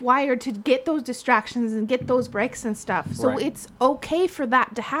life wired to get those distractions and get those breaks and stuff. So Right. it's okay for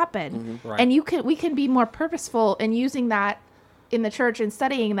that to happen. Right. And we can be more purposeful in using that in the church and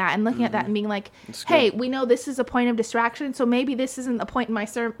studying that and looking at that and being like, hey, we know this is a point of distraction, so maybe this isn't the point in my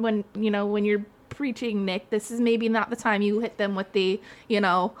sermon when you're preaching, Nick. This is maybe not the time you hit them with the,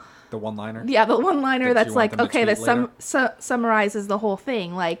 The one-liner? yeah, the one-liner That that's you want like, them to okay, that tweet later? summarizes the whole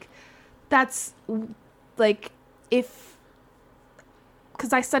thing. Like, that's, like,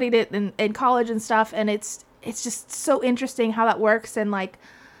 because I studied it in college and stuff, and it's just so interesting how that works, and, like,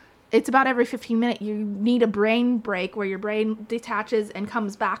 it's about every 15 minutes you need a brain break where your brain detaches and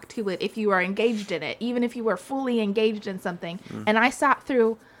comes back to it if you are engaged in it, even if you were fully engaged in something. And I sat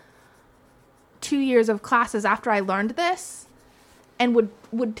through 2 years of classes after I learned this and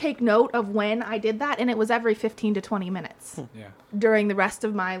would take note of when I did that, and it was every 15 to 20 minutes Yeah. during the rest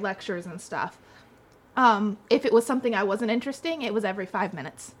of my lectures and stuff. If it was something I wasn't interesting, it was every 5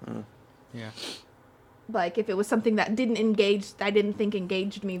 minutes. Yeah. Like, if it was something that I didn't think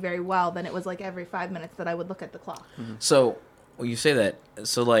engaged me very well, then it was like every 5 minutes that I would look at the clock. So, well, you say that.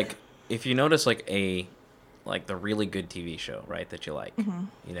 So, like, if you notice, like, the really good TV show, right, that you like,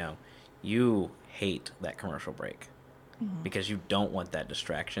 you hate that commercial break because you don't want that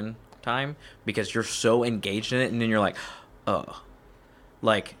distraction time because you're so engaged in it, and then you're like, oh.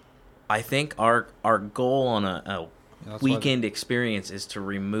 Like, I think our goal on a that's why weekend experience is to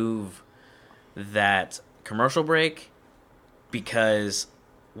remove that commercial break because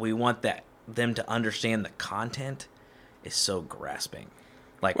we want them to understand the content is so grasping.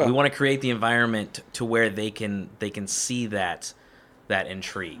 Like, we want to create the environment to where they can see that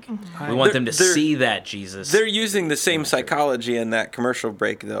intrigue. We want them to They're- see that Jesus. They're using the same psychology in that commercial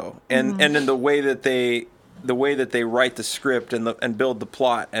break, though, and in the way that they write the script and build the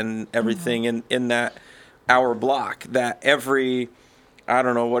plot and everything in that hour block. That every, I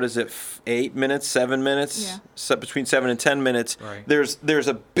don't know, what is it, 8 minutes, 7 minutes, Yeah. so between 7 and 10 minutes. Right. There's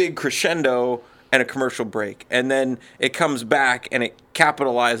a big crescendo and a commercial break, and then it comes back and it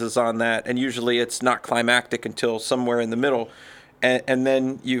capitalizes on that, and usually it's not climactic until somewhere in the middle. And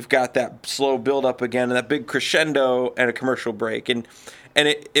then you've got that slow build up again, and that big crescendo and a commercial break, and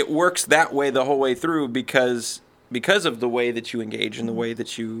it works that way the whole way through because of the way that you engage and the way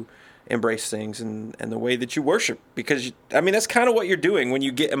that you embrace things and the way that you worship. Because that's kind of what you're doing when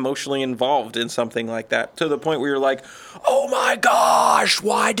you get emotionally involved in something like that, to the point where you're like, oh my gosh,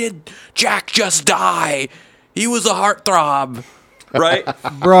 why did Jack just die? He was a heartthrob. Right?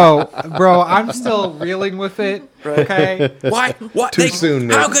 Bro, I'm still reeling with it. Okay. Why? What? Too soon,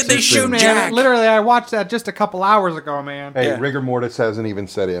 Nick. How could they Too shoot soon. Man, Jack? literally, I watched that just a couple hours ago, man. Hey, Yeah. rigor mortis hasn't even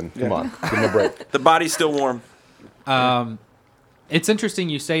set in. Come on, give him a break. The body's still warm. It's interesting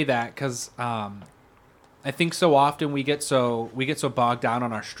you say that because I think so often we get so bogged down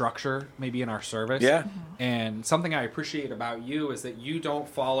on our structure, maybe in our service. Yeah. And something I appreciate about you is that you don't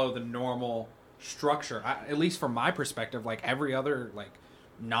follow the normal structure. At least from my perspective, like every other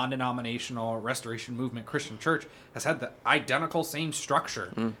non-denominational restoration movement Christian church has had the identical same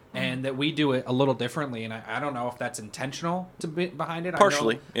structure, and that we do it a little differently. And I don't know if that's intentional behind it.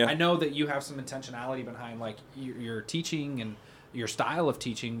 Partially, yeah. I know that you have some intentionality behind like your teaching and your style of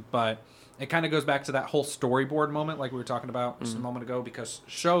teaching, but it kind of goes back to that whole storyboard moment like we were talking about just a moment ago, because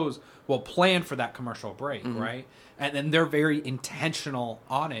shows will plan for that commercial break, right? And then they're very intentional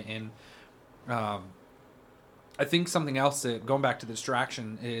on it. And I think something else that, going back to the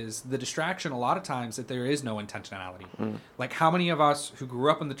distraction, is the distraction a lot of times that there is no intentionality. Like, how many of us who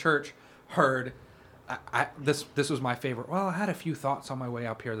grew up in the church heard, this was my favorite, well, I had a few thoughts on my way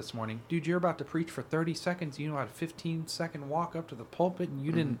up here this morning. Dude, you're about to preach for 30 seconds. You know, had a 15-second walk up to the pulpit, and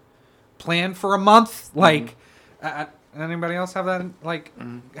you didn't plan for a month? Like, anybody else have that, like,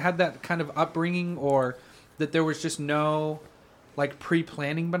 had that kind of upbringing, or that there was just no... like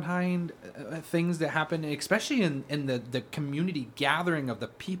pre-planning behind things that happen, especially in the community gathering of the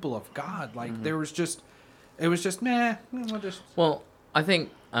people of God. Like there was just, it was just, meh. We'll just... Well, I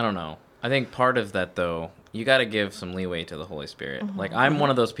don't know. I think part of that, though, you got to give some leeway to the Holy Spirit. Like, I'm one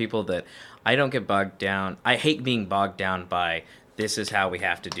of those people that I don't get bogged down. I hate being bogged down by this is how we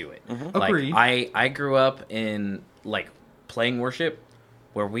have to do it. Like, Agreed. I grew up in, like, playing worship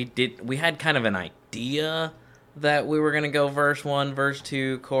where we had kind of an idea that we were going to go verse 1, verse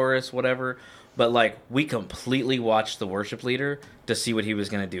 2, chorus, whatever. But, like, we completely watched the worship leader to see what he was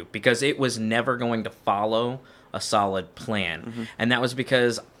going to do, because it was never going to follow a solid plan. And that was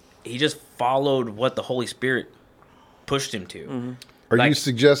because he just followed what the Holy Spirit pushed him to. Are Like- you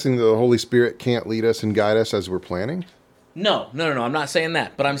suggesting that the Holy Spirit can't lead us and guide us as we're planning? No. I'm not saying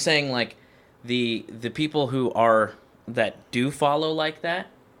that. But I'm saying, like, the people that do follow like that,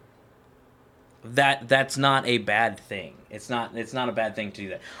 that's not a bad thing. It's not a bad thing to do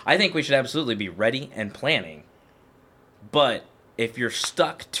that. I think we should absolutely be ready and planning. But if you're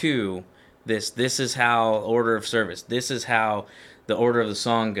stuck to this is how order of service, this is how the order of the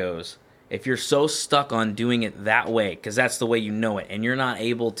song goes. If you're so stuck on doing it that way, because that's the way you know it, and you're not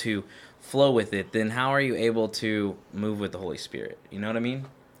able to flow with it, then how are you able to move with the Holy Spirit? You know what I mean?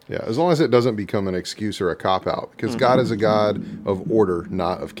 Yeah, as long as it doesn't become an excuse or a cop-out. Because God is a God of order,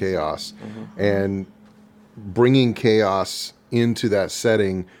 not of chaos. And bringing chaos into that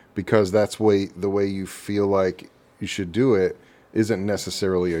setting because that's the way you feel like you should do it isn't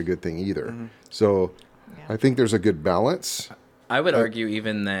necessarily a good thing either. So I think there's a good balance. I would argue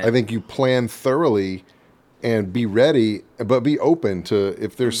even that... I think you plan thoroughly and be ready, but be open to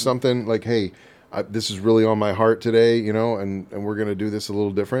if there's something like, hey, this is really on my heart today, you know, and we're going to do this a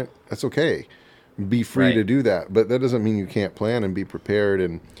little different. That's okay. Be free to do that. But that doesn't mean you can't plan and be prepared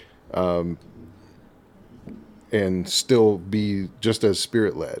and still be just as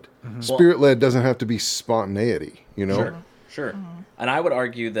Spirit-led. Spirit-led doesn't have to be spontaneity, you know? Sure. And I would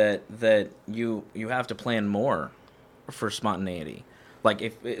argue that you have to plan more for spontaneity. Like,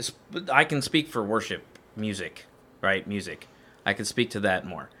 if I can speak for worship music, right? Music. I can speak to that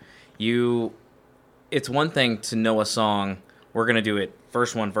more. It's one thing to know a song. We're going to do it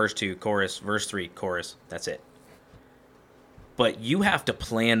verse 1, verse 2, chorus, verse 3, chorus. That's it. But you have to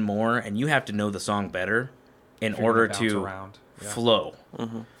plan more, and you have to know the song better in order to flow.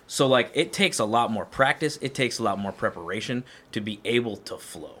 So, like, it takes a lot more practice. It takes a lot more preparation to be able to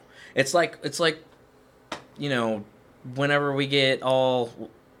flow. It's like, you know, whenever we get all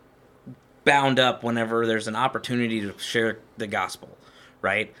bound up, whenever there's an opportunity to share the gospel,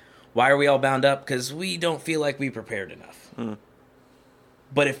 right? Why are we all bound up? Because we don't feel like we prepared enough.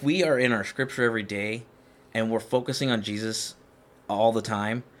 But if we are in our scripture every day and we're focusing on Jesus all the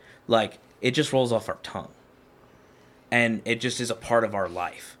time, like, it just rolls off our tongue. And it just is a part of our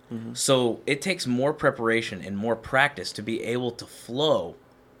life. So it takes more preparation and more practice to be able to flow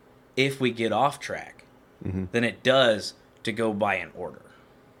if we get off track than it does to go by an order.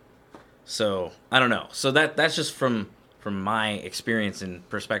 So, I don't know. So that's just from my experience and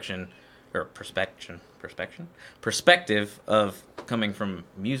perspective of coming from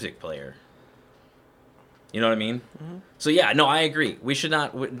music player. You know what I mean? So yeah, no, I agree. We should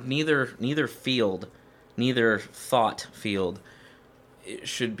not, neither thought field it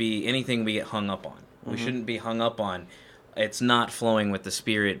should be anything we get hung up on. We shouldn't be hung up on it's not flowing with the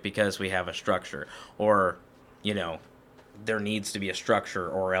Spirit because we have a structure, or, you know, there needs to be a structure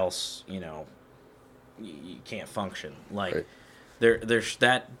or else, you know, you can't function. Like, there's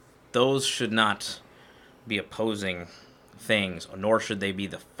that. Those should not be opposing things, nor should they be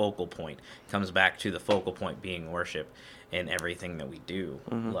the focal point. It comes back to the focal point being worship in everything that we do,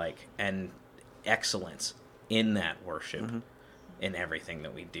 like, and excellence in that worship in everything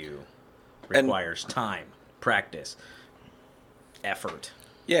that we do requires time, practice, effort.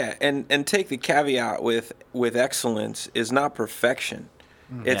 Yeah, and take the caveat with excellence is not perfection.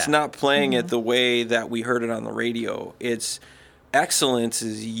 It's not playing it the way that we heard it on the radio. It's excellence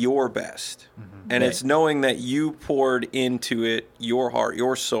is your best. And it's knowing that you poured into it your heart,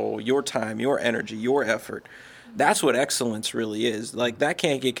 your soul, your time, your energy, your effort. That's what excellence really is. Like, that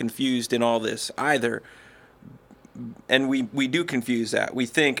can't get confused in all this either. And we do confuse that. We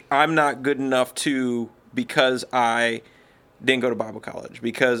think I'm not good enough to because I didn't go to Bible college,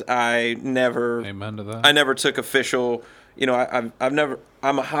 because I never Amen to that. I never took official. You know, I'm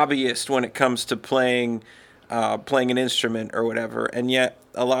a hobbyist when it comes to playing an instrument or whatever, and yet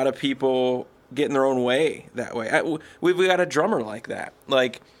a lot of people get in their own way that way. We've got a drummer like that.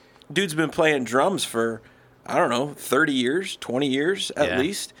 Like, dude's been playing drums for, I don't know, 30 years, 20 years at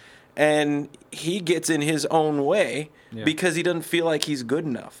least, and he gets in his own way because he doesn't feel like he's good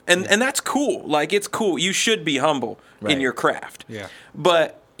enough. And that's cool. Like, it's cool. You should be humble in your craft. Yeah.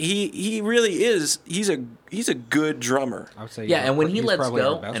 But he really is. He's a good drummer. I would say Yeah, and when he he's lets probably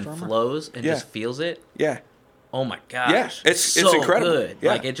our go best and drummer. flows and just feels it, Yeah. oh my gosh. Yeah, it's so incredible. good.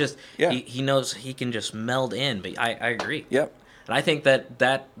 Yeah. Like, it just, Yeah. he knows he can just meld in, but I agree. Yep. And I think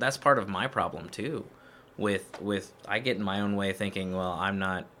that's part of my problem too, with I get in my own way thinking, well, I'm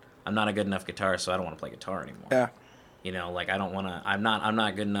not a good enough guitarist, so I don't want to play guitar anymore. Yeah. You know, like, I don't want to. I'm not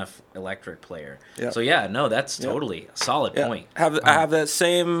a good enough electric player. Yeah. So yeah, no, that's totally a solid Yeah. point. I have that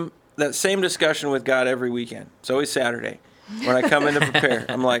same discussion with God every weekend. It's always Saturday when I come in to prepare.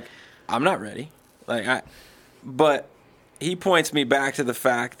 I'm like, I'm not ready. But he points me back to the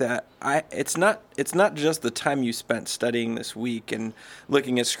fact that it's not just the time you spent studying this week and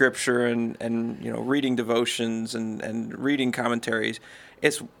looking at scripture and reading devotions and reading commentaries.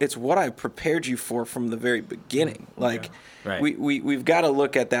 It's what I prepared you for from the very beginning. Like, Right. we've got to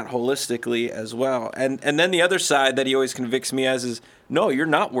look at that holistically as well. And then the other side that he always convicts me as is, no, you're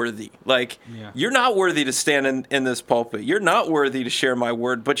not worthy. Like, you're not worthy to stand in this pulpit. You're not worthy to share my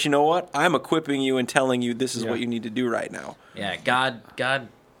word. But you know what? I'm equipping you and telling you this is what you need to do right now. Yeah,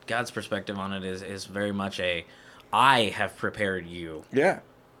 God's perspective on it is very much I have prepared you Yeah.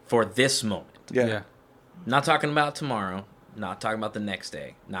 for this moment. Yeah. Not talking about tomorrow, not talking about the next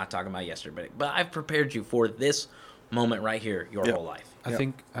day, not talking about yesterday, but I've prepared you for this moment right here, your whole life. I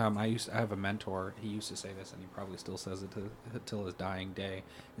think I have a mentor. He used to say this, and he probably still says it till his dying day.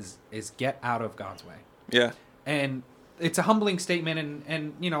 Is get out of God's way. Yeah. And it's a humbling statement,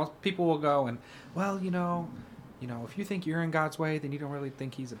 and people will go and, well, if you think you're in God's way, then you don't really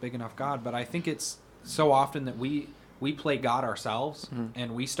think He's a big enough God. But I think it's so often that we play God ourselves,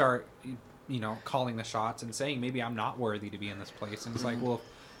 and we start calling the shots and saying, maybe I'm not worthy to be in this place. And it's like, well,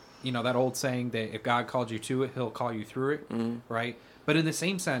 that old saying that if God called you to it, He'll call you through it, right? But in the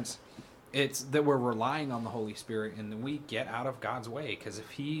same sense, it's that we're relying on the Holy Spirit, and then we get out of God's way, because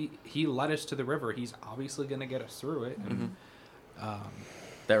if He led us to the river, He's obviously going to get us through it. And,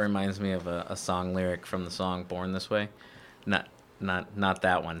 That reminds me of a song lyric from the song "Born This Way," not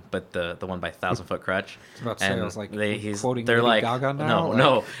that one, but the one by Thousand Foot Crutch. I was about to say, I was like, quoting they're Lady like, Gaga now?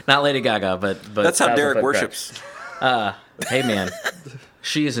 no, not Lady Gaga, but That's how 1,000 Derek Foot worships. Crutch. Hey man,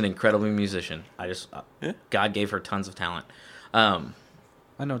 she is an incredible musician. God gave her tons of talent.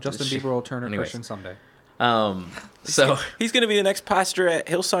 I know Justin Bieber will turn her Anyways. Christian someday. So He's going to be the next pastor at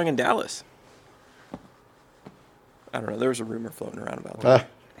Hillsong in Dallas. I don't know. There was a rumor floating around about that.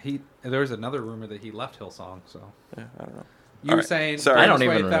 There was another rumor that he left Hillsong. So Yeah, I don't know. you were saying, Sorry. I don't Born This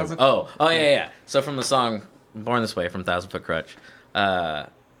even Way, remember. 1,000 Oh yeah. So from the song "Born This Way" from Thousand Foot Crutch,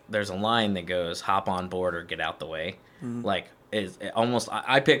 there's a line that goes, "Hop on board or get out the way." Like,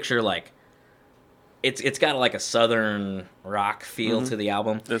 I picture like it's got like a southern rock feel to the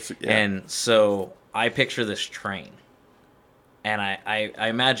album, and so I picture this train, and I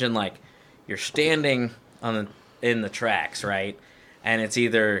imagine like you're standing in the tracks, right? And it's you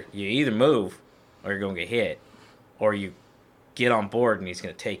either move or you're gonna get hit, or you get on board and he's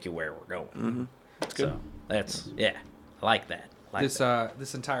gonna take you where we're going. That's good. So that's I like that.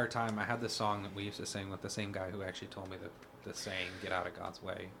 This entire time, I had this song that we used to sing with the same guy who actually told me the saying "Get out of God's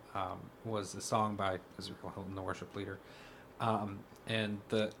way" was the song by Ezekiel Hilton, the worship leader, and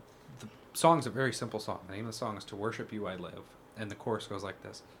the song's a very simple song. The name of the song is "To Worship You I Live," and the chorus goes like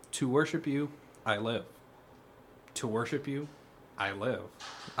this: "To worship You I live. To worship You I live.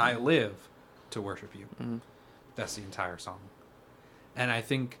 I live to worship You." That's the entire song, and I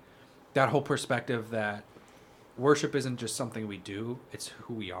think that whole perspective that worship isn't just something we do, it's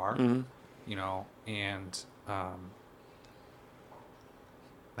who we are, and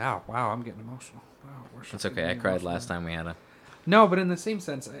wow, I'm getting emotional. Wow, worship It's okay. I cried last time we had a. No, but in the same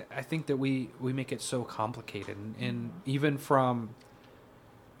sense, I think that we make it so complicated, and even from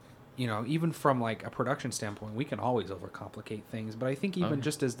like a production standpoint, we can always overcomplicate things. But I think even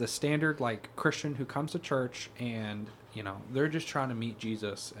just as the standard like Christian who comes to church and they're just trying to meet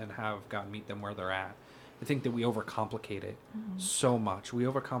Jesus and have God meet them where they're at, I think that we overcomplicate it so much. We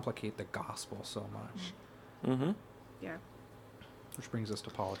overcomplicate the gospel so much. Yeah. Which brings us to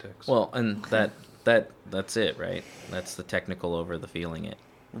politics. Well, and that's it, right? That's the technical over the feeling it.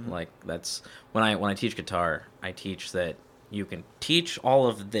 Like that's when I teach guitar, I teach that you can teach all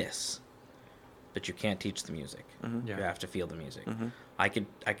of this, but you can't teach the music. Yeah. You have to feel the music. I could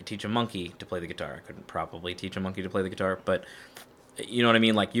I could teach a monkey to play the guitar. I couldn't probably teach a monkey to play the guitar, but you know what I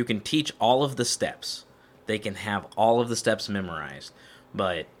mean? Like, you can teach all of the steps. They can have all of the steps memorized,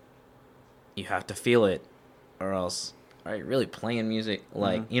 but you have to feel it, or else are you really playing music?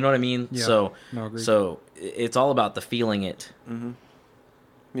 Like, you know what I mean? Yeah. So, No, agreed. so it's all about the feeling it.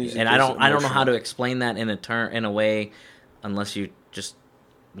 Music And is I don't know how emotional. to explain that in a way unless you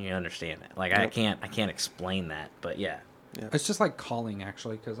understand it. Like, I can't explain that, but yeah. It's just like calling,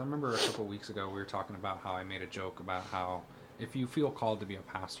 actually, because I remember a couple weeks ago we were talking about how I made a joke about how if you feel called to be a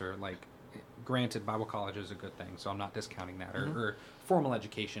pastor, like, granted, Bible college is a good thing, so I'm not discounting that, or formal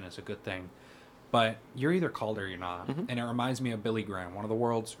education is a good thing, but you're either called or you're not. And it reminds me of Billy Graham, one of the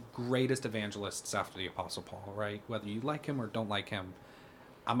world's greatest evangelists after the Apostle Paul, right? Whether you like him or don't like him,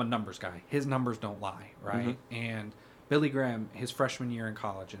 I'm a numbers guy. His numbers don't lie, right? And Billy Graham, his freshman year in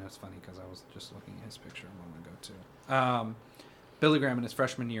college, and it's funny because I was just looking at his picture a moment ago too. Billy Graham in his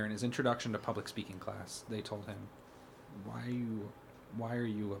freshman year, in his introduction to public speaking class, they told him, why are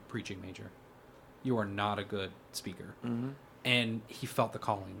you a preaching major? You are not a good speaker. And he felt the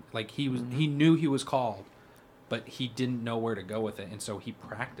calling. Like, he knew he was called, but he didn't know where to go with it. And so he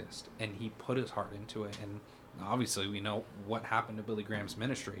practiced and he put his heart into it. And obviously we know what happened to Billy Graham's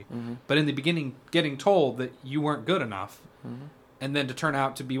ministry. But in the beginning, getting told that you weren't good enough, and then to turn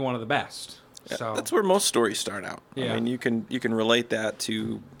out to be one of the best. Yeah, So that's where most stories start out. Yeah. I mean, you can relate that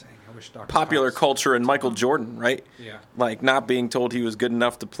to dang, I wish Dr. popular Cox- culture and Michael Jordan, right? Yeah. Like, not being told he was good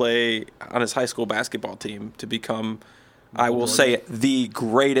enough to play on his high school basketball team to become, I will say it, the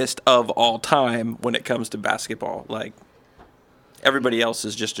greatest of all time when it comes to basketball. Like, everybody else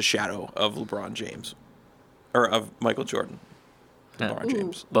is just a shadow of LeBron James, or of Michael Jordan. LeBron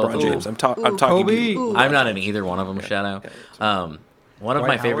James. Both. LeBron James. I'm talking Kobe. to you. Ooh. I'm not in either one of them, Shadow. One of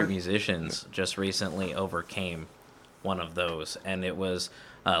Dwight my favorite Howard? musicians just recently overcame one of those, and it was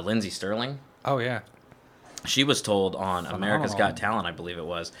Lindsey Sterling. Oh, yeah. She was told on America's Phenomenal. Got Talent, I believe it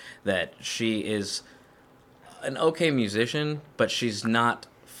was, that she is an okay musician, but she's not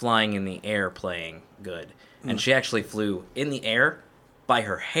flying in the air playing good. And she actually flew in the air by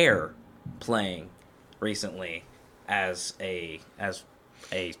her hair playing recently as a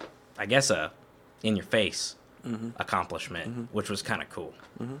I guess a in your face accomplishment, which was kind of cool.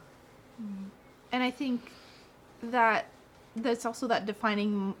 And I think that that's also that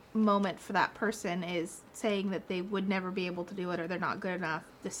defining moment for that person is saying that they would never be able to do it or they're not good enough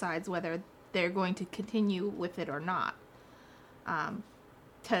decides whether they're going to continue with it or not.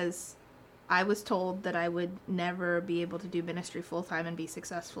 Because I was told that I would never be able to do ministry full time and be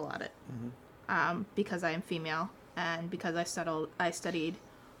successful at it. Because I am female and because I studied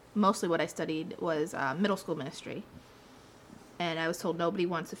mostly what I studied was middle school ministry. And I was told nobody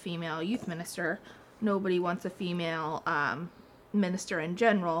wants a female youth minister. Nobody wants a female minister in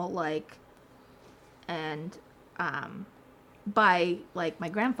general, like, and by like my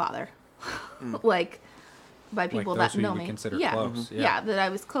grandfather, like by people those that who you know would me, consider yeah, close, yeah, yeah. that I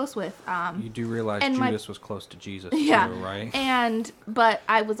was close with. You do realize and Judas was close to Jesus, Yeah, too, right? and but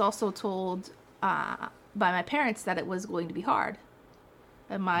I was also told by my parents that it was going to be hard,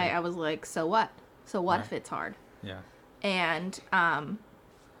 and I was like, so what? So what Right. if it's hard? Yeah. And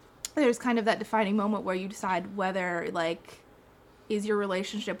there's kind of that defining moment where you decide whether, like, is your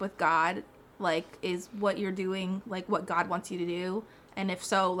relationship with God, like, is what you're doing, like, what God wants you to do? And if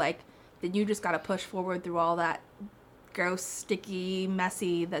so, like, then you just got to push forward through all that gross, sticky,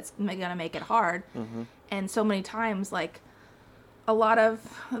 messy that's going to make it hard. And so many times, like, a lot of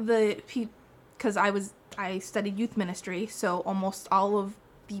the people, because I studied youth ministry, so almost all of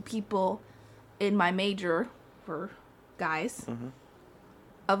the people in my major were guys.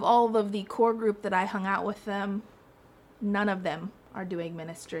 Of all of the core group that I hung out with them, none of them are doing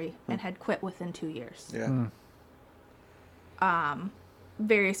ministry and had quit within 2 years. Yeah.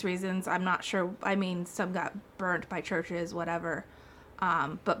 Various reasons, I'm not sure. I mean, some got burnt by churches, whatever.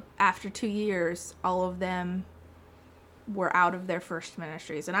 But after 2 years, all of them were out of their first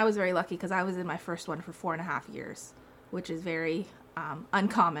ministries. And I was very lucky because I was in my first one for 4.5 years, which is very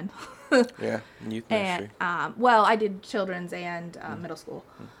uncommon. Yeah. Youth ministry. And well, I did children's and middle school,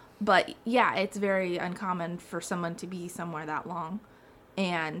 but yeah, it's very uncommon for someone to be somewhere that long.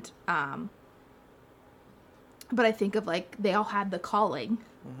 And but I think of, like, they all had the calling,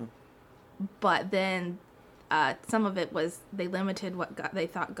 but then some of it was they limited what they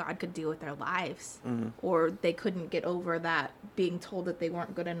thought God could do with their lives, or they couldn't get over that being told that they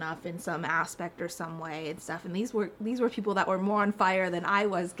weren't good enough in some aspect or some way and stuff. And these were people that were more on fire than I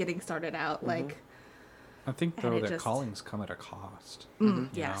was getting started out. Like, I think though that callings come at a cost.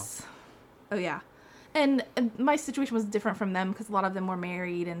 Yes. Oh yeah. And my situation was different from them because a lot of them were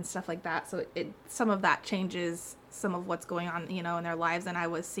married and stuff like that. So some of that changes some of what's going on, in their lives. And I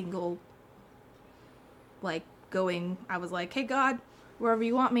was single, I was like, hey, God, wherever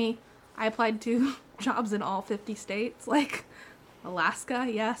you want me. I applied to jobs in all 50 states, like Alaska,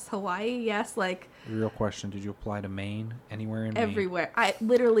 yes, Hawaii, yes, like. Real question, did you apply to Maine? Anywhere in Maine? Everywhere.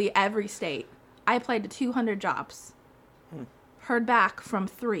 Literally every state. I applied to 200 jobs. Heard back from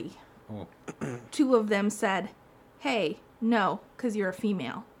 3. Oh. 2 of them said, hey, no, because you're a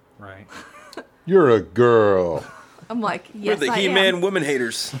female. Right. You're a girl. I'm like, yes, We're the I He-Man am. women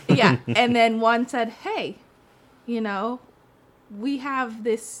haters. Yeah, and then one said, hey, we have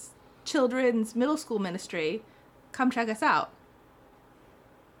this children's middle school ministry. Come check us out.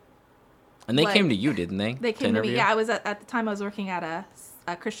 And they came to you, didn't they? They came to me. interview? Yeah, I was at the time I was working at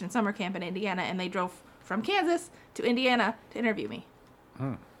a Christian summer camp in Indiana, and they drove from Kansas to Indiana to interview me.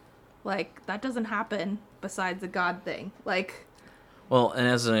 Like, that doesn't happen besides the God thing. Like, Well, and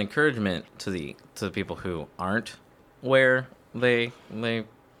as an encouragement to the people who aren't where they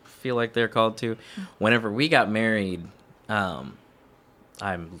feel like they're called to, whenever we got married, I'm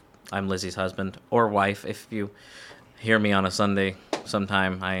Lizzie's husband or wife. If you hear me on a Sunday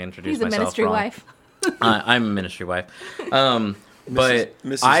sometime, I introduce he's a myself ministry wrong. wife. I'm a ministry wife. But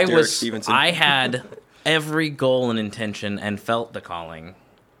Mrs. I Derek was Stevenson. I had every goal and intention and felt the calling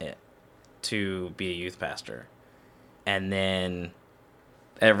to be a youth pastor. And then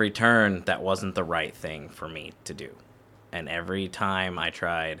every turn, that wasn't the right thing for me to do. And every time I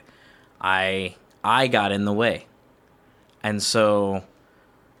tried, I got in the way. And so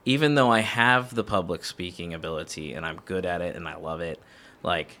even though I have the public speaking ability and I'm good at it and I love it,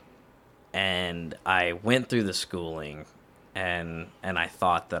 and I went through the schooling and I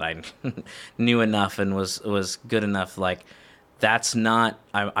thought that I knew enough and was good enough, that's not,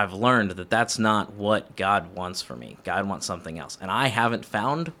 I've learned that that's not what God wants for me. God wants something else. And I haven't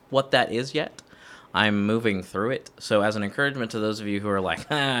found what that is yet. I'm moving through it. So as an encouragement to those of you who are like,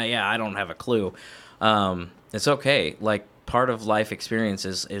 yeah, I don't have a clue. It's okay. Part of life experience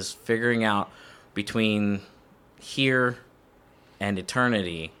is figuring out between here and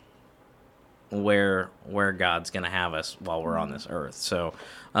eternity where God's going to have us while we're on this earth. So,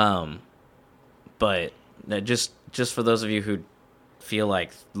 but just for those of you who feel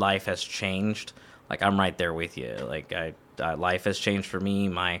like life has changed, I'm right there with you. Life has changed for me.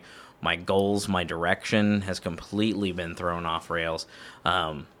 My goals, my direction has completely been thrown off rails.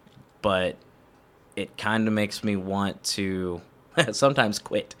 But it kind of makes me want to sometimes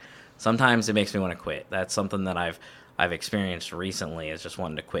quit. Sometimes it makes me want to quit. That's something that I've experienced recently, is just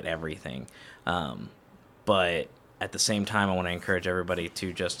wanting to quit everything. But at the same time, I want to encourage everybody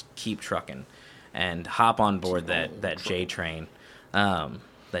to just keep trucking and hop on board that J train,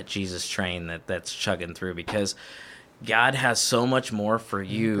 that Jesus train that's chugging through, because God has so much more for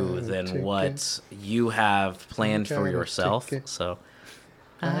you than what you have planned for yourself. So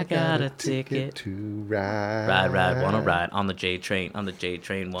I got a ticket to ride. Ride, wanna ride on the J train, wanna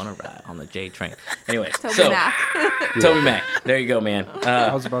ride on the J train. Anyways, Toby Mac. Toby Mac, there you go, man.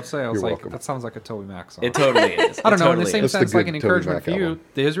 I was about to say, You're welcome. that sounds like a Toby Mac song. It totally is. I don't know. In the It same totally is. That's the sense, like good an Toby encouragement Mac for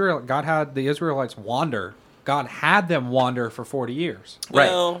you, album. God had the Israelites wander. God had them wander for 40 years. Right.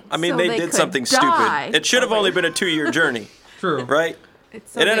 Well, I mean, So they they did could something die. stupid. It should have only been a 2-year journey, True. right?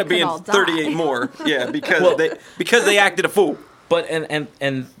 It's so It they ended up could being all die. 38 more. Yeah, because they acted a fool. But and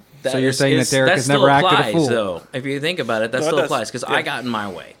that So you're saying that Derek has still never acted a applies, fool. Though, if you think about it, that No, it still does. applies, because Yeah. I got in my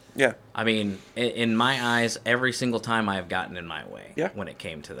way. Yeah. I mean, in my eyes, every single time I have gotten in my way when it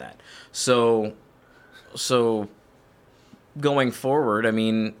came to that. So going forward, I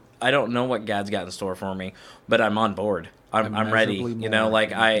mean, I don't know what God's got in store for me, but I'm on board. I'm ready. Immeasurably You know, more.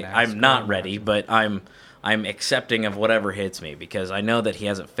 I'm not ready, but I'm accepting of whatever hits me, because I know that He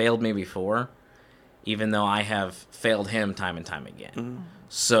hasn't failed me before, even though I have failed Him time and time again. Mm-hmm.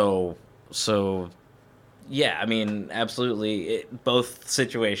 So yeah, I mean, absolutely, both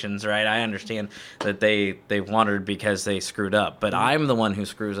situations, right? I understand that they wandered because they screwed up, but I'm the one who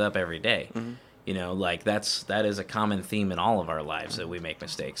screws up every day. You know, that is a common theme in all of our lives, that we make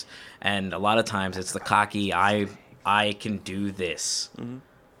mistakes, and a lot of times it's the cocky I can do this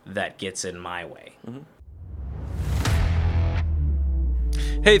that gets in my way.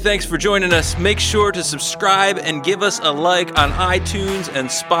 Hey, thanks for joining us. Make sure to subscribe and give us a like on iTunes and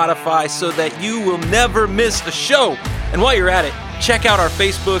Spotify so that you will never miss a show. And while you're at it, check out our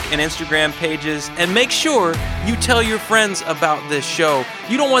Facebook and Instagram pages and make sure you tell your friends about this show.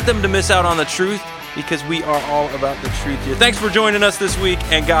 You don't want them to miss out on the truth because we are all about the truth here. Thanks for joining us this week,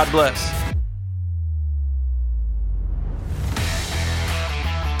 and God bless.